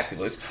popping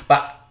rappers,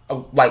 but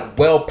like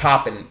well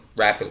popping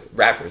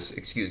rappers,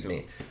 excuse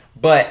me.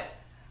 But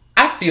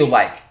I feel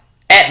like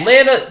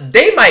Atlanta,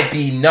 they might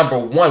be number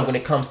one when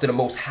it comes to the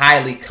most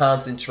highly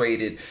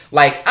concentrated.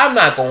 Like, I'm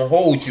not gonna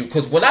hold you,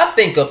 because when I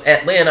think of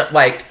Atlanta,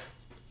 like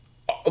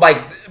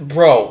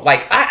bro,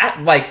 like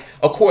I like,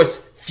 of course,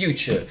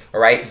 Future,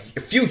 all right,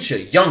 Future,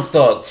 Young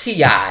Thug,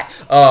 T.I.,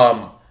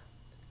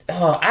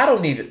 I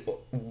don't even.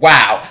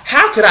 Wow,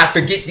 how could I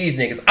forget these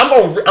niggas? I'm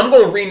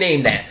gonna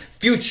rename that.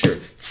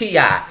 Future,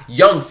 T.I.,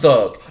 Young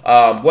Thug,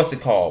 what's it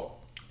called?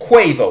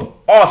 Quavo,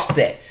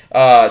 Offset,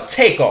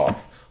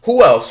 Takeoff.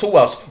 Who else?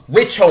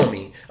 Rich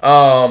Homie.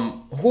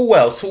 Who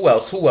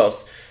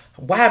else?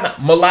 Why am I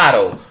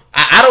Mulatto?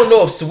 I don't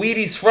know if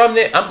Sweetie's from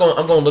there. I'm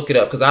gonna look it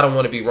up because I don't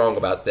want to be wrong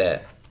about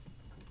that.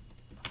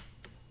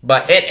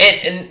 But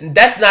and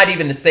that's not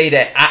even to say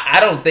that I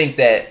don't think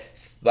that,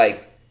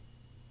 like,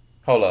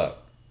 hold up.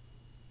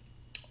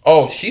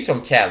 Oh, she's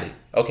from Cali.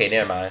 Okay,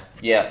 never mind.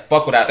 Yeah,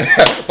 fuck what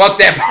fuck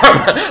that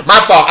part.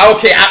 My fault.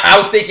 Okay, I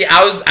was thinking.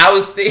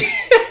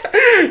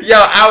 Yo,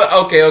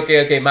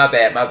 okay. My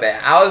bad.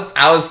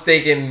 I was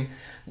thinking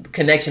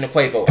connection to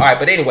Quavo. All right,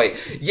 but anyway,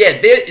 yeah,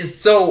 there's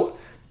so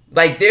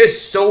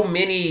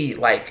many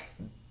like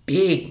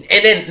big,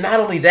 and then not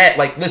only that,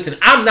 like, listen,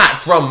 I'm not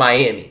from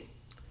Miami,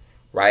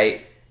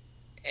 right?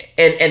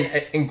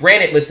 And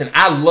granted, listen,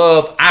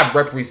 I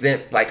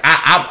represent, like,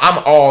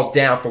 I'm all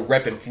down for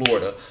repping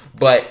Florida,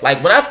 but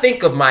like when I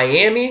think of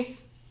Miami,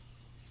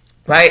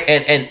 right,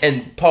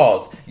 and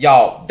pause,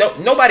 y'all,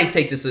 don't nobody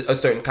take this a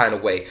certain kind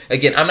of way.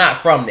 Again, I'm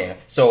not from there,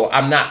 so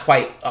I'm not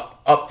quite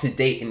up to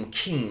date and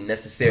keen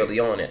necessarily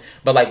on it.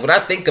 But like when I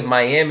think of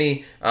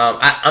Miami,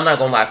 I'm not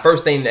gonna lie,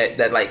 first thing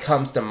that like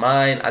comes to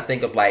mind, I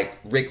think of like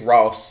Rick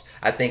Ross,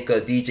 I think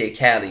of DJ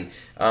Khaled.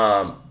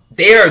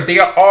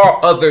 There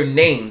are other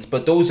names,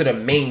 but those are the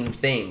main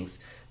things.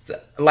 So,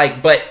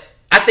 like, but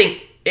I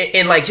think,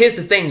 and like, here's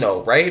the thing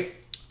though, right?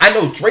 I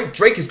know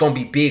Drake is gonna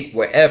be big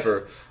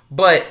wherever,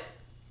 but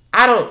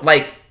I don't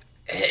like.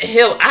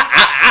 Hell,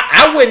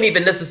 I wouldn't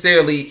even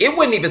necessarily. It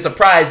wouldn't even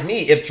surprise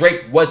me if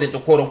Drake wasn't the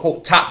quote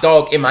unquote top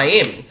dog in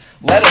Miami.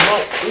 Let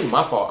alone, ooh,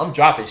 my fault, I'm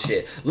dropping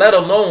shit. Let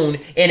alone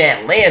in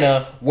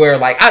Atlanta, where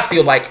like I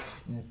feel like,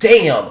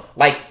 damn,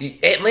 like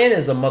Atlanta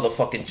is a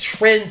motherfucking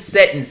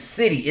trend-setting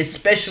city,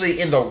 especially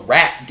in the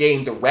rap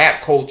game, the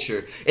rap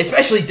culture,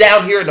 especially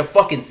down here in the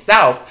fucking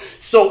South.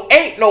 So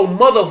ain't no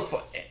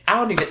motherfucker.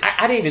 I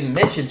didn't even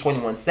mention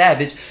 21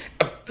 Savage.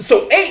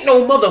 So ain't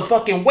no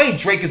motherfucking way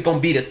Drake is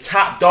gonna be the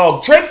top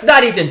dog. Drake's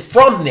not even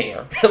from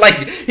there.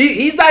 Like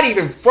he's not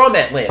even from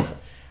Atlanta.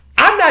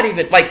 I'm not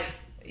even like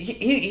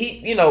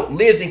he you know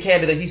lives in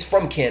Canada. He's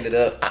from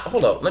Canada.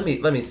 Hold up, let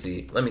me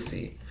see.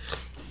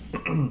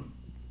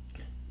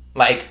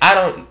 Like, I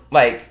don't,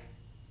 like,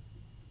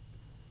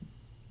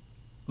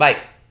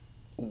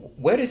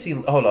 where does he,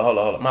 hold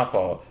on, my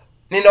fault.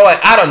 You know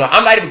what, I don't know,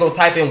 I'm not even going to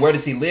type in where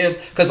does he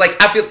live, because,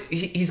 like, I feel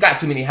he's got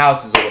too many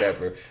houses or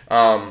whatever.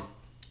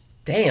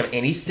 Damn,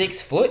 and he's 6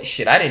 foot?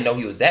 Shit, I didn't know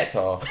he was that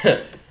tall.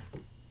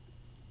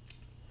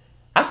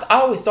 I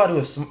always thought he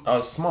was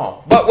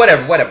small, but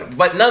whatever.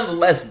 But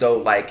nonetheless, though,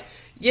 like,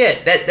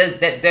 yeah,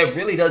 that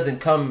really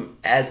doesn't come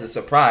as a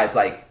surprise,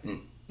 like,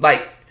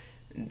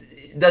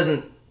 it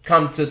doesn't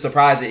come to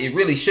surprise. It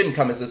really shouldn't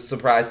come as a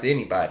surprise to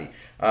anybody.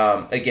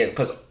 Again,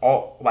 because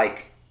all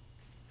like,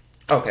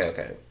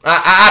 okay.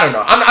 I don't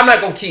know. I'm not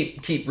gonna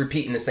keep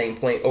repeating the same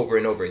point over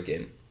and over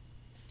again.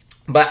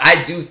 But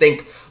I do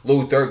think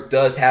Lil Durk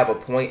does have a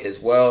point as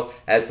well,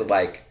 as to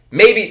like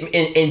maybe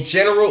in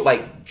general,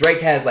 like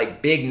Drake has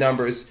like big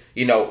numbers.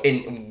 You know,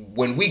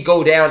 when we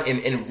go down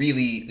and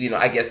really, you know,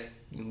 I guess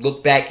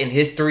look back in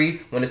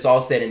history when it's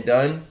all said and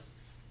done,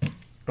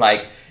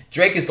 like,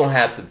 Drake is going to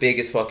have the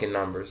biggest fucking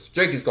numbers.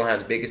 Drake is going to have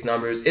the biggest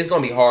numbers. It's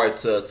going to be hard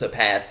to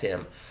pass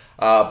him.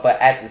 But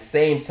at the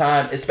same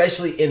time,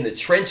 especially in the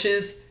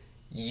trenches,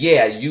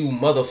 yeah, you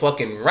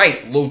motherfucking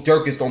right. Lil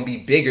Durk is going to be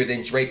bigger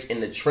than Drake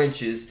in the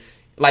trenches.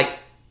 Like,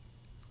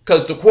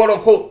 because the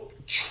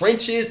quote-unquote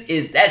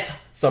trenches that's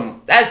the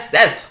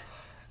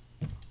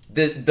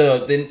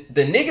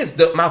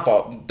niggas, my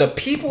fault. The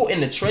people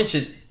in the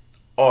trenches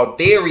are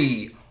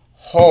very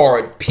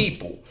hard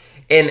people.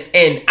 And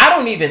I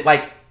don't even,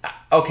 like,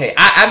 okay,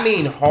 I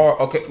mean hard.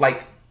 Okay,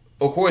 like,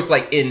 of course,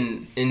 like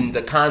in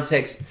the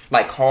context,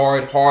 like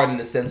hard in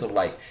the sense of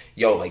like,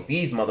 yo, like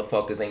these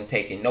motherfuckers ain't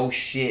taking no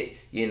shit.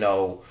 You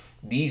know,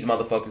 these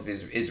motherfuckers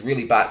is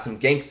really about some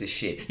gangster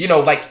shit. You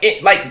know, like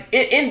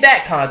in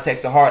that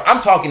context of hard,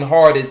 I'm talking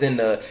hard as in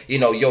the, you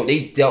know, yo,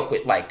 they dealt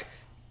with like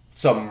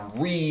some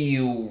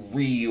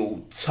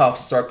real tough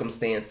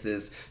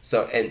circumstances.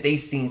 So, and they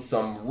seen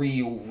some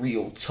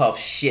real tough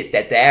shit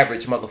that the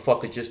average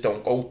motherfucker just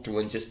don't go through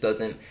and just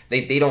doesn't,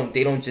 they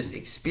don't just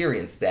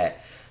experience that.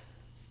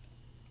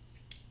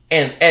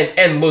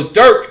 And Lil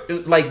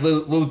Durk, like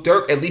Lil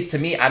Durk, at least to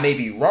me, I may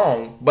be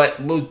wrong,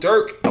 but Lil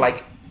Durk,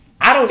 like,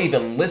 I don't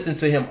even listen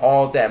to him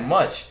all that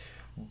much,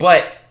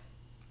 but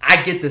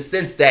I get the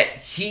sense that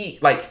he,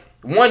 like,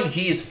 one,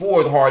 he is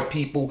for the hard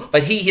people,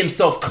 but he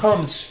himself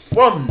comes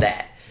from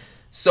that.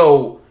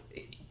 So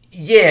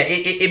yeah,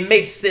 it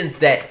makes sense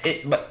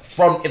that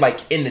from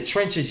like in the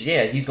trenches,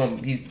 yeah, he's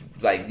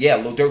like, yeah,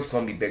 Lil Durk's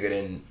gonna be bigger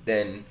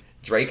than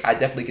Drake. I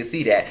definitely can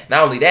see that.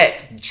 Not only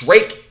that,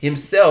 Drake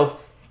himself,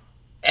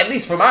 at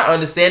least from my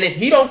understanding,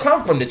 he don't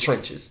come from the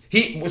trenches.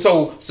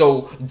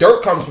 So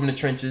Dirk comes from the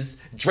trenches.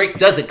 Drake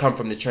doesn't come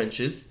from the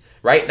trenches,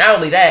 right? Not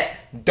only that,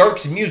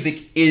 Dirk's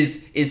music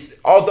is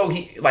although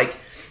he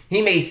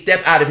may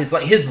step out of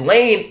his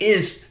lane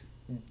is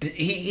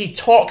he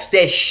talks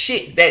that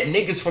shit that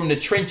niggas from the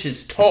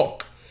trenches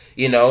talk,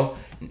 you know?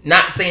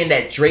 Not saying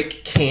that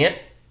Drake can't.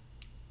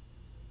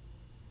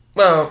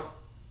 Well,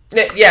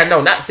 yeah,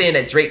 no, not saying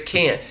that Drake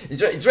can't.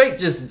 Drake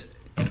does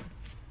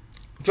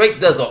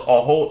a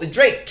whole...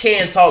 Drake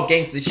can talk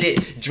gangster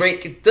shit.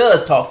 Drake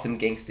does talk some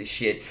gangster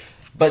shit.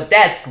 But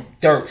that's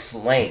Dirk's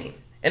lane.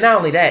 And not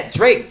only that,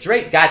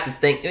 Drake got this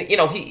thing, you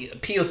know, he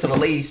appeals to the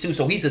ladies too,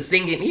 so he's a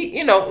singing, he,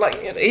 you know,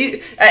 like,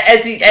 he,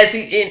 as he,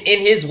 in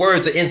his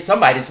words, or in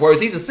somebody's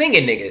words, he's a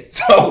singing nigga.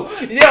 So,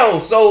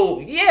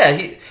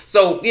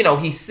 you know,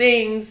 he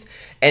sings,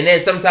 and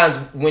then sometimes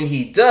when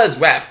he does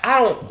rap, I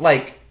don't,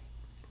 like,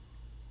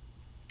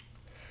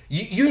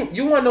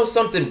 you want to know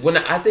something? When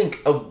I think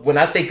of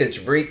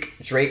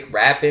Drake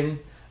rapping,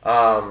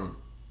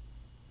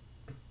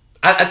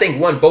 I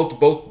think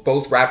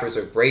both rappers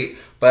are great,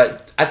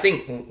 but I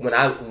think when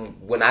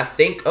I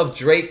think of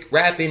Drake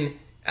rapping,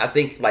 I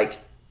think like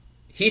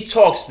he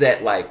talks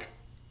the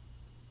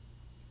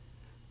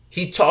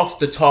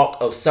talk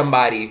of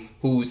somebody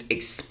who's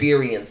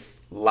experienced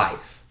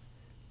life,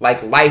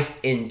 like life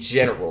in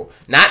general,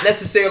 not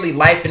necessarily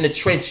life in the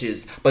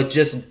trenches, but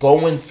just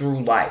going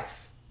through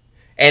life.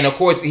 And of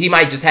course, he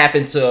might just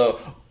happen to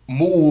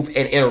move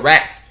and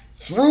interact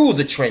through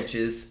the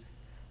trenches,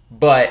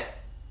 but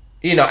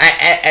you know,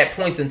 at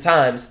points in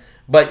times,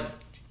 but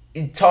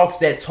it talks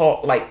that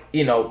talk, like,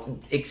 you know,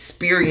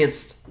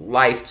 experienced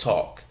life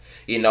talk,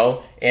 you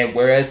know? And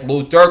whereas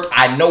Lil Durk,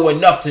 I know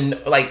enough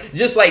to, like,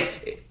 just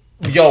like,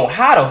 yo,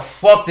 how the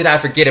fuck did I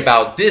forget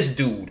about this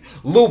dude?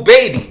 Lil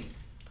Baby.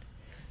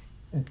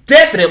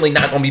 Definitely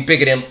not gonna be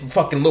bigger than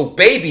fucking Lil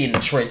Baby in the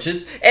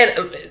trenches.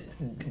 And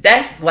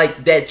that's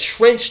like that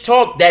trench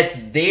talk, that's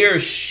their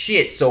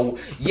shit. So,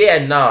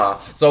 yeah,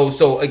 nah.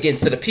 So again,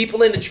 to the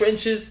people in the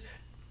trenches,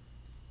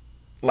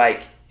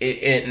 like,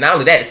 and not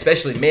only that,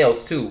 especially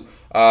males too.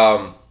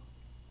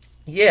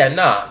 Yeah,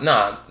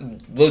 nah.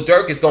 Lil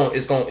Durk is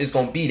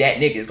gonna be that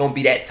nigga. It's gonna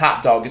be that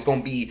top dog. It's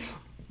gonna be,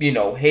 you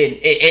know, head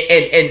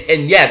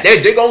and yeah,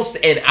 they're gonna,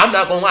 and I'm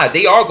not gonna lie,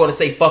 they are gonna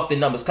say fuck the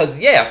numbers, cause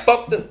yeah,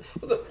 fuck the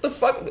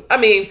fuck. I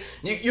mean,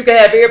 you can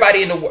have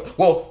everybody in the world.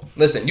 Well,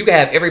 listen, you can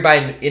have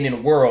everybody in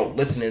the world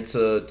listening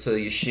to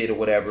your shit or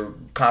whatever,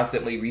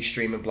 constantly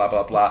restreaming, blah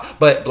blah blah.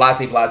 But blase.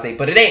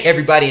 But it ain't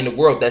everybody in the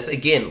world that's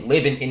again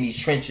living in these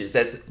trenches,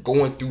 that's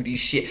going through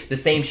these shit, the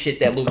same shit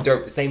that Lil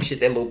Durk, the same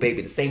shit that Lil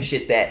Baby, the same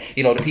shit that,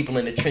 you know, the people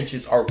in the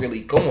trenches are really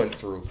going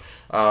through.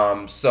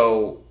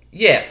 So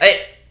yeah.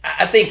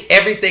 I think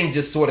everything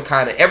just sort of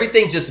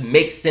everything just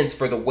makes sense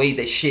for the way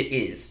that shit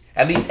is.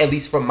 At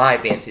least from my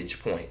vantage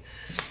point.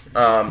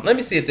 Let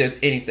me see if there's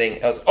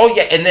anything else. Oh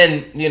yeah, and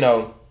then, you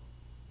know,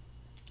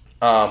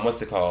 what's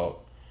it called?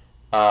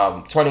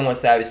 21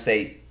 Savage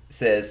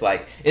says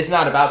like, it's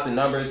not about the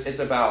numbers, it's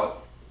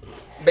about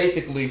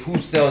basically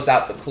who sells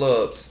out the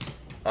clubs.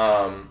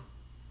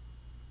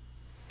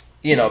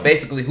 You know,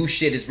 basically who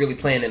shit is really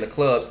playing in the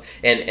clubs,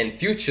 and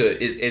Future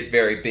is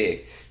very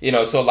big, you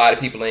know, to a lot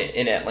of people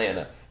in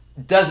Atlanta.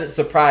 Doesn't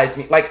surprise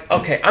me. Like,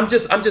 okay, I'm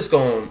just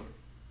going.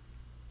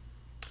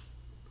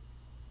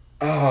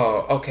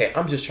 Oh, okay.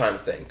 I'm just trying to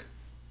think.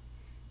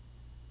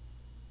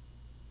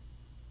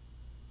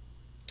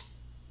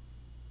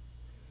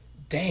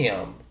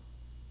 Damn.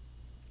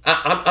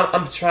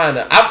 I'm trying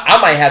to. I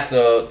might have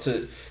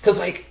to, cause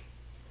like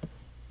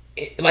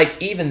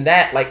even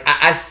that, like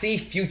I see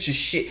Future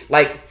shit.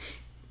 Like,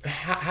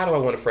 how do I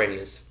want to frame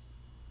this?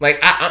 Like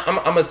I'm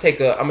gonna take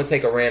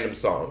a random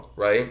song,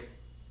 right?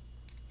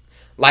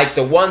 Like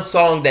the one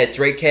song that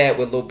Drake had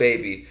with Lil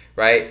Baby,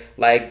 right?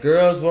 Like,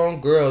 girls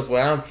want girls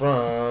where I'm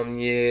from,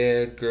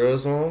 yeah.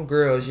 Girls want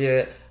girls,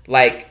 yeah.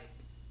 Like,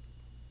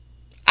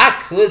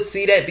 I could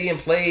see that being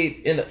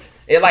played in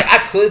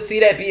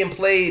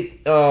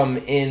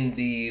in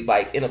the,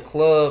 like, in a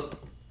club,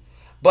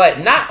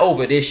 but not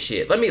over this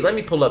shit. Let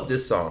me pull up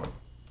this song.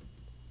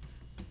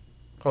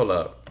 Hold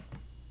up.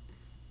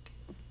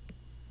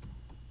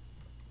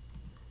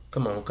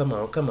 Come on.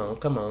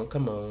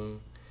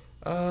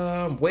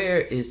 Where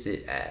is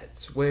it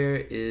at? Where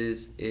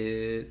is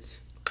it?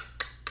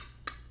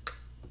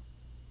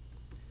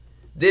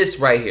 This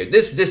right here.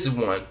 This is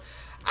one.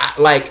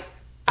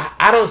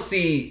 I don't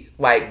see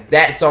like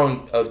that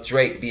song of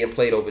Drake being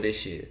played over this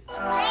shit.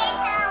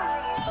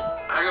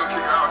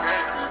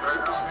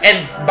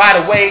 And by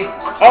the way,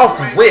 off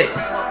rip,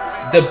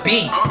 the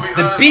beat,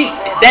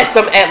 that's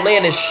some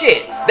Atlanta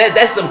shit.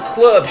 That's some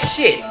club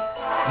shit.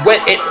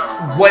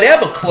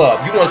 Whatever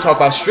club you want to talk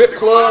about, strip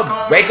club,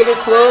 regular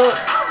club.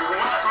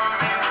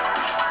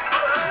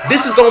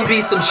 This is gonna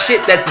be some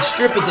shit that the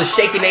strippers are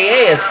shaking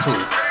their ass to.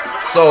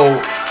 So,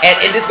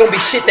 and this gonna be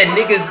shit that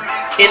niggas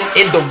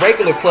in the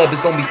regular club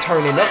is gonna be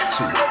turning up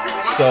to.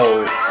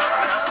 So,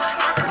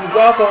 you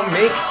walk on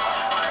me,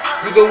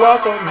 you can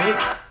walk on me.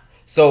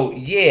 So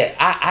yeah,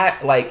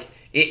 I like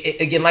it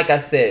again. Like I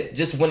said,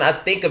 just when I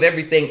think of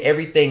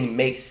everything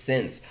makes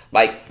sense.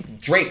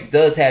 Like Drake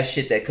does have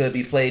shit that could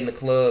be played in the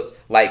clubs.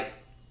 Like,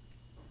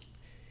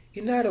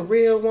 you're not a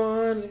real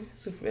one.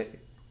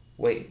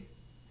 Wait.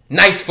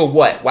 Nice for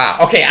what? Wow.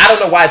 Okay, I don't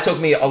know why it took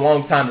me a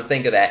long time to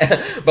think of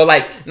that. But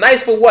like,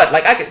 nice for what?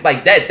 Like I could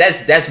like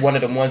that's one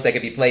of the ones that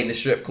could be played in the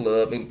strip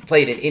club and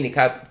played in any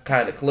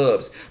kind of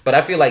clubs. But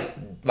I feel like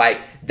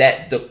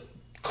that the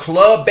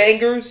club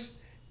bangers,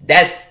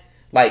 that's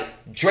like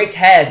Drake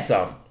has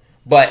some,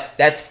 but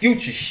that's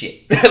future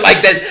shit.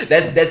 Like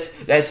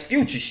that's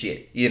future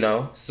shit, you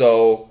know?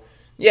 So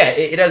yeah,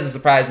 it doesn't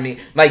surprise me.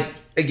 Like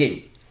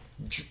again,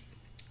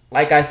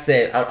 like I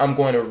said, I'm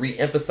going to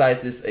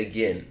re-emphasize this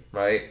again,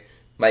 right?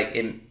 Like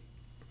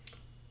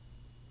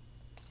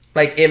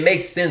it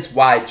makes sense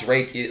why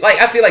Drake is, like,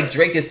 I feel like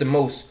Drake is the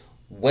most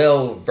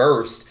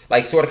well-versed,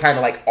 like, sort of kind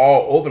of like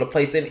all over the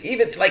place. And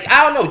even, like,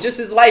 I don't know, just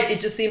his life,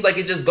 it just seems like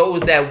it just goes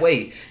that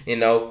way, you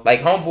know?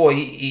 Like, homeboy,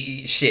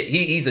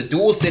 he's a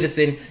dual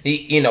citizen.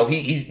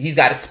 He's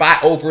got a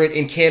spot over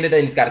in Canada,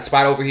 and he's got a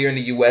spot over here in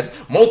the U.S.,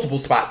 multiple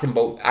spots in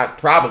both,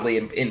 probably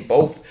in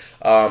both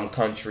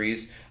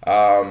countries.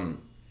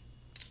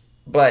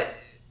 But,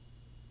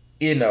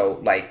 you know,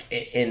 like,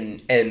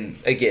 and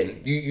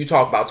again, you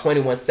talk about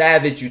 21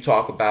 Savage, you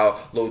talk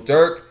about Lil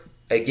Durk,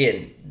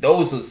 again,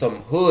 those are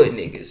some hood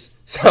niggas.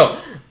 So,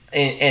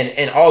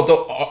 and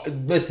although,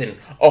 listen,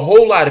 a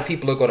whole lot of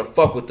people are gonna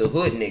fuck with the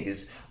hood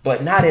niggas,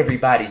 but not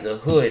everybody's a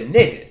hood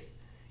nigga.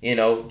 You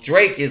know,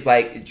 Drake is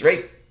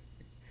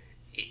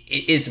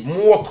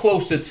more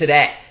closer to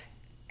that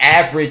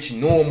average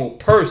normal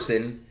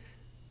person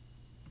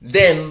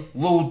than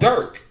Lil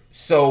Durk.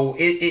 So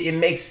it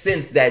makes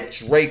sense that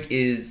Drake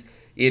is,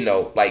 you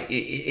know, like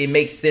it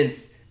makes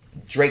sense,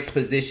 Drake's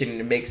position, and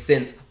it makes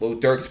sense Lil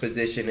Durk's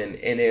position,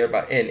 and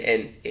everybody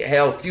and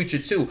hell, Future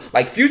too.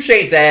 Like Future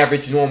ain't the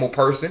average normal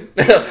person.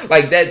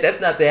 Like that's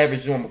not the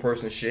average normal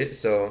person shit.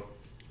 So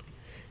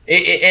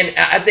and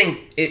I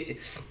think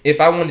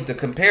if I wanted to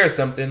compare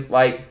something,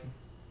 like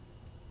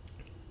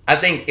I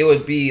think it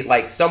would be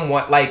like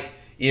somewhat like,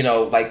 you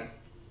know, like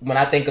when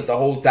I think of the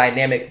whole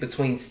dynamic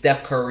between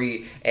Steph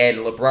Curry and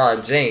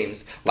LeBron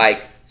James,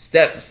 like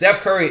Steph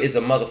Curry is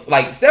a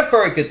like Steph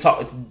Curry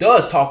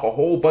does talk a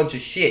whole bunch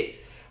of shit,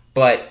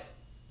 but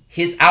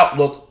his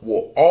outlook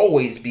will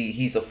always be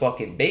he's a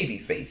fucking baby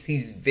face.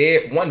 He's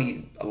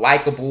he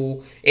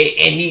likable,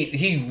 and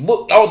he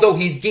look, although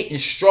he's getting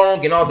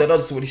strong and all that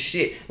other sort of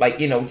shit, like,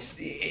 you know,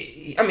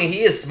 I mean,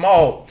 he is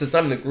small to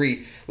some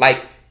degree,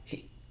 like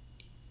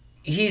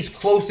he's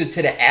closer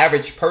to the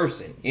average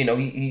person. You know,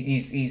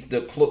 he's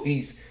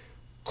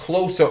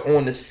closer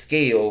on the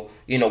scale,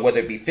 you know,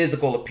 whether it be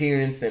physical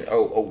appearance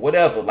or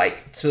whatever,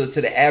 like to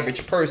the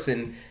average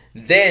person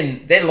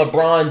than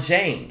LeBron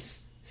James.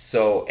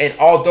 So, and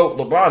although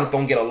LeBron is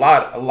gonna get a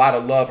lot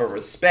of love and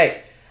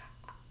respect,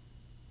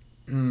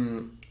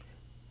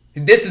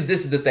 this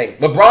is the thing.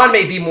 LeBron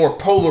may be more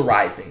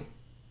polarizing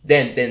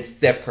than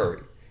Steph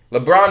Curry.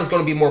 LeBron is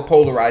gonna be more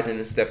polarizing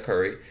than Steph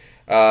Curry.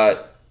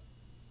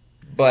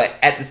 But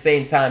at the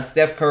same time,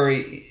 Steph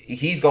Curry,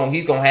 he's gonna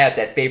have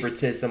that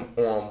favoritism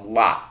on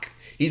lock.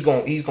 He's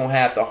gonna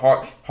have the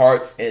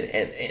hearts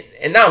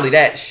and not only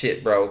that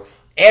shit, bro.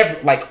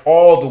 Like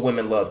all the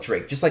women love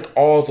Drake, just like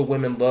all the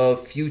women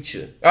love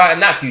Future.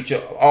 Not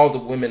Future. All the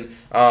women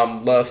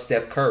love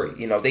Steph Curry.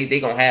 You know,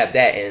 they gonna have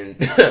that,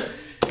 and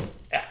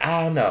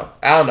I don't know.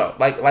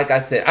 Like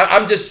I said, I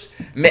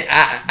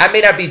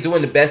may not be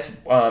doing the best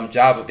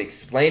job of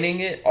explaining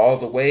it all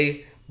the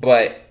way,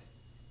 but.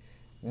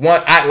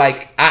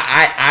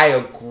 I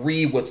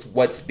agree with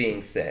what's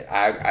being said.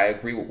 I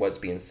agree with what's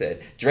being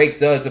said. Drake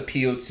does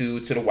appeal to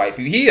the white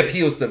people. He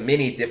appeals to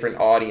many different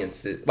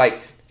audiences. Like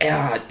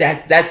I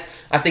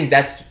think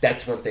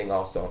that's one thing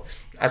also.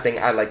 I think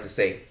I like to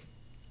say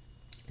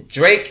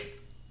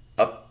Drake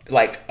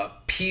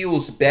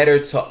appeals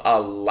better to a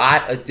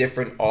lot of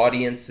different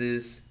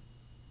audiences.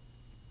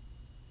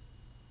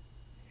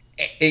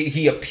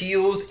 He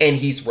appeals and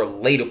he's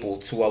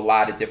relatable to a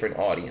lot of different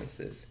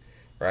audiences,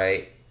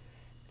 right?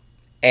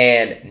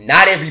 And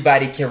not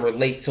everybody can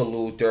relate to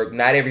Lil Durk.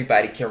 Not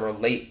everybody can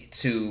relate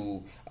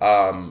to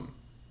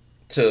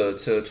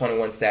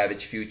 21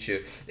 Savage,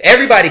 Future.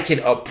 Everybody can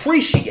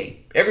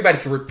appreciate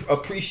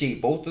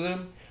both of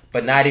them,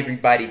 but not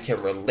everybody can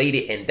relate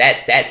it, and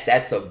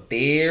that's a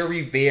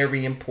very,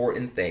 very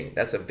important thing.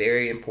 That's a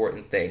very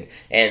important thing,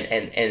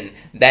 and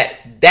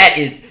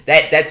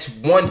that's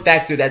one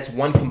factor. That's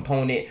one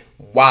component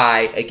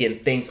why, again,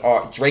 things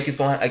are. Drake is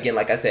going, again,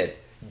 like I said,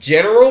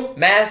 general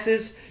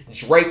masses.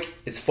 Drake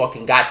is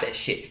fucking got that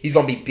shit. He's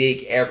gonna be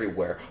big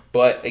everywhere.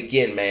 But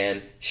again,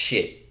 man,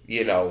 shit,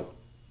 you know,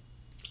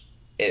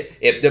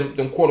 if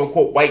them quote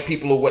unquote white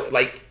people are what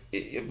like,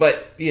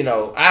 but you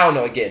know, I don't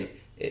know. Again,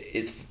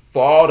 it's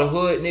for all the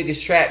hood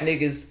niggas, trap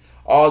niggas,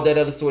 all that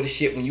other sort of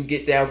shit. When you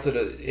get down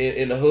to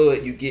in the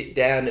hood, you get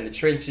down in the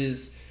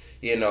trenches,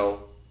 you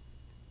know.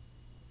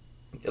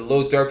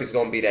 Lil Durk is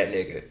gonna be that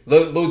nigga.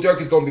 Lil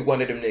Durk is gonna be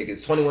one of them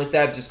niggas. 21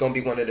 Savage is gonna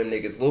be one of them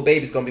niggas. Lil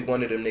Baby's gonna be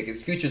one of them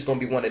niggas. Future's gonna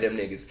be one of them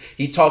niggas.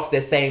 He talks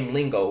that same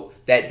lingo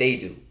that they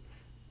do.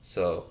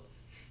 So,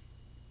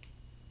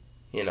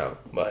 you know,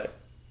 but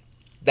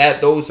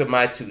those are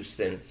my 2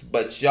 cents.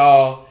 But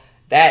y'all,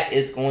 that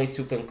is going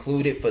to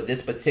conclude it for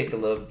this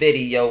particular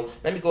video.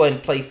 Let me go ahead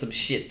and play some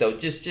shit though.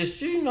 Just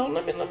you know,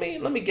 let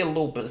me get a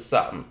little bit of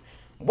something.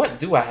 What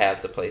do I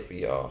have to play for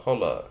y'all?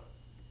 Hold up.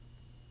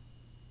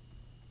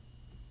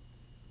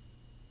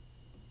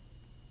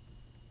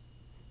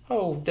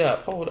 Hold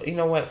up. You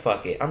know what?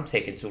 Fuck it. I'm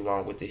taking too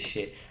long with this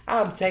shit.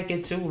 I'm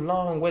taking too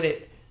long with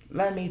it.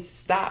 Let me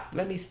stop.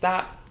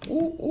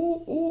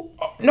 Ooh.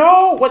 Oh,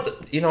 no! What the?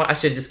 You know what? I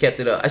should have just kept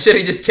it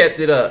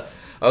up.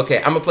 Okay,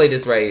 I'm gonna play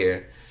this right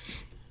here.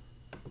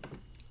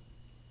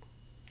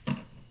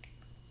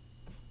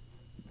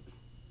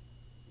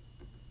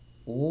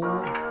 Ooh.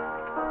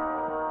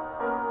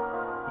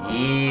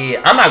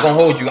 Yeah. I'm not gonna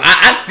hold you.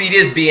 I see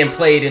this being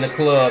played in a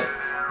club,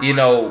 you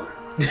know.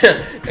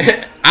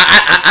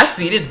 I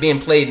see this being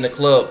played in the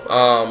club,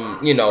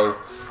 you know,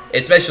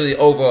 especially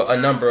over a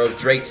number of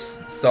Drake's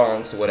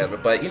songs or whatever.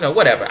 But, you know,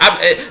 whatever.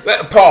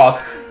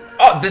 Pause.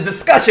 Oh, the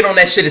discussion on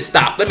that shit is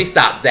stopped. Let me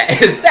stop, Zach.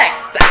 Zach,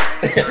 stop.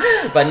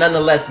 But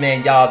nonetheless,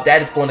 man, y'all,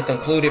 that is going to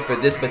conclude it for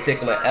this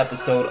particular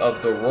episode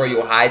of the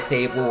Royal High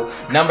Table.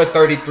 Number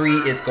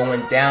 33 is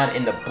going down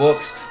in the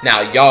books.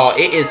 Now, y'all,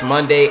 it is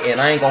Monday, and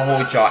I ain't gonna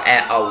hold y'all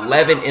at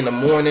 11 in the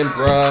morning,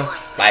 bruh.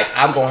 Like,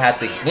 I'm gonna have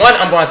to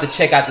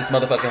check out this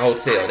motherfucking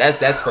hotel.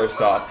 That's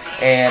first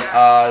off. And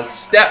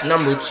step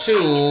number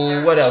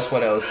 2, what else?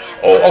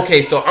 Oh,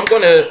 okay, so I'm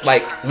gonna,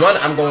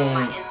 I'm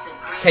gonna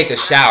take a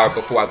shower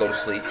before I go to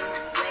sleep.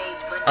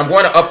 I'm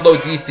going to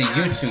upload these to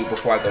YouTube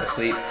before I go to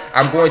sleep.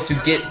 I'm going to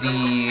get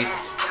the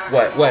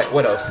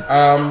what else?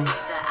 I'm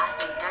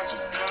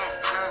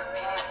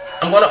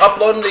going to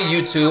upload them to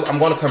YouTube. I'm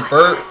going to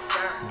convert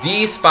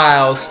these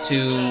files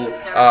to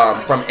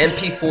from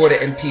MP4 to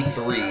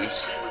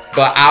MP3.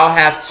 But I'll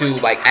have to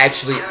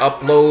actually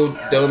upload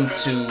them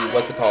to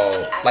what's it called?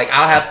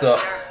 I'll have to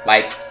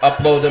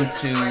upload them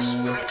to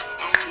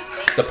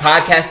the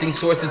podcasting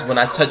sources when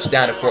I touch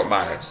down in Fort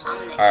Myers.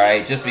 All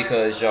right, just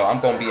because I'm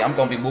gonna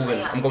be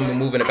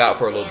moving about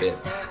for a little bit.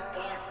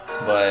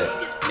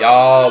 But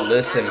y'all,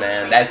 listen,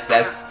 man, and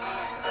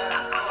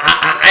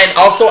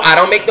also I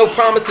don't make no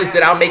promises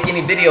that I'll make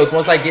any videos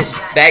once I get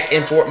back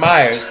in Fort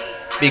Myers,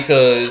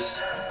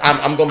 because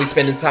I'm gonna be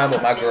spending time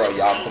with my girl,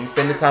 y'all. I'm gonna be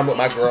spending time with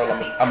my girl.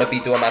 I'm gonna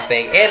be doing my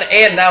thing,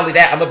 and not only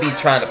that, I'm gonna be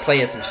trying to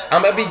play in some.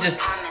 I'm gonna be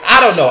I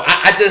don't know.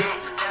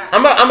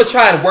 I'm gonna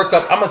try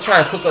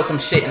and cook up some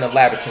shit in the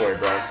laboratory,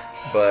 bro.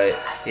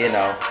 But, you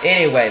know,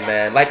 anyway,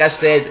 man, like I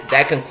said,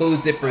 that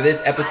concludes it for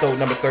this episode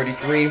number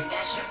 33.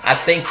 I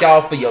thank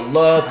y'all for your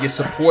love, your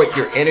support,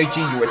 your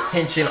energy, your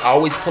attention,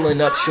 always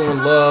pulling up, showing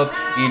love,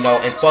 you know,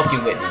 and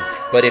fucking with me.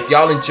 But if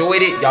y'all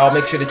enjoyed it, y'all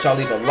make sure that y'all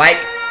leave a like,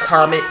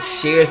 comment,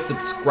 share,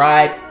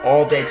 subscribe,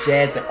 all that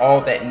jazz and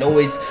all that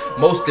noise.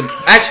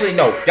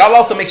 Y'all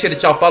also make sure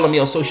that y'all follow me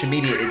on social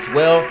media as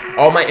well.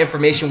 All my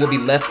information will be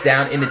left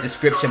down in the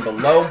description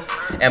below.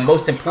 And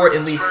most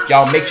importantly,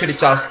 y'all make sure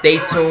that y'all stay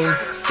tuned,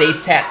 stay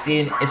tapped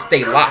in, and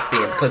stay locked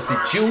in, because the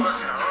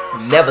juice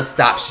never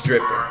stops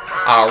dripping.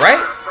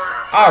 Alright?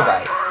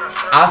 Alright.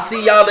 I'll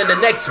see y'all in the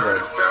next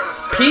one.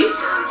 Peace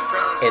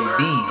and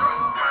bees.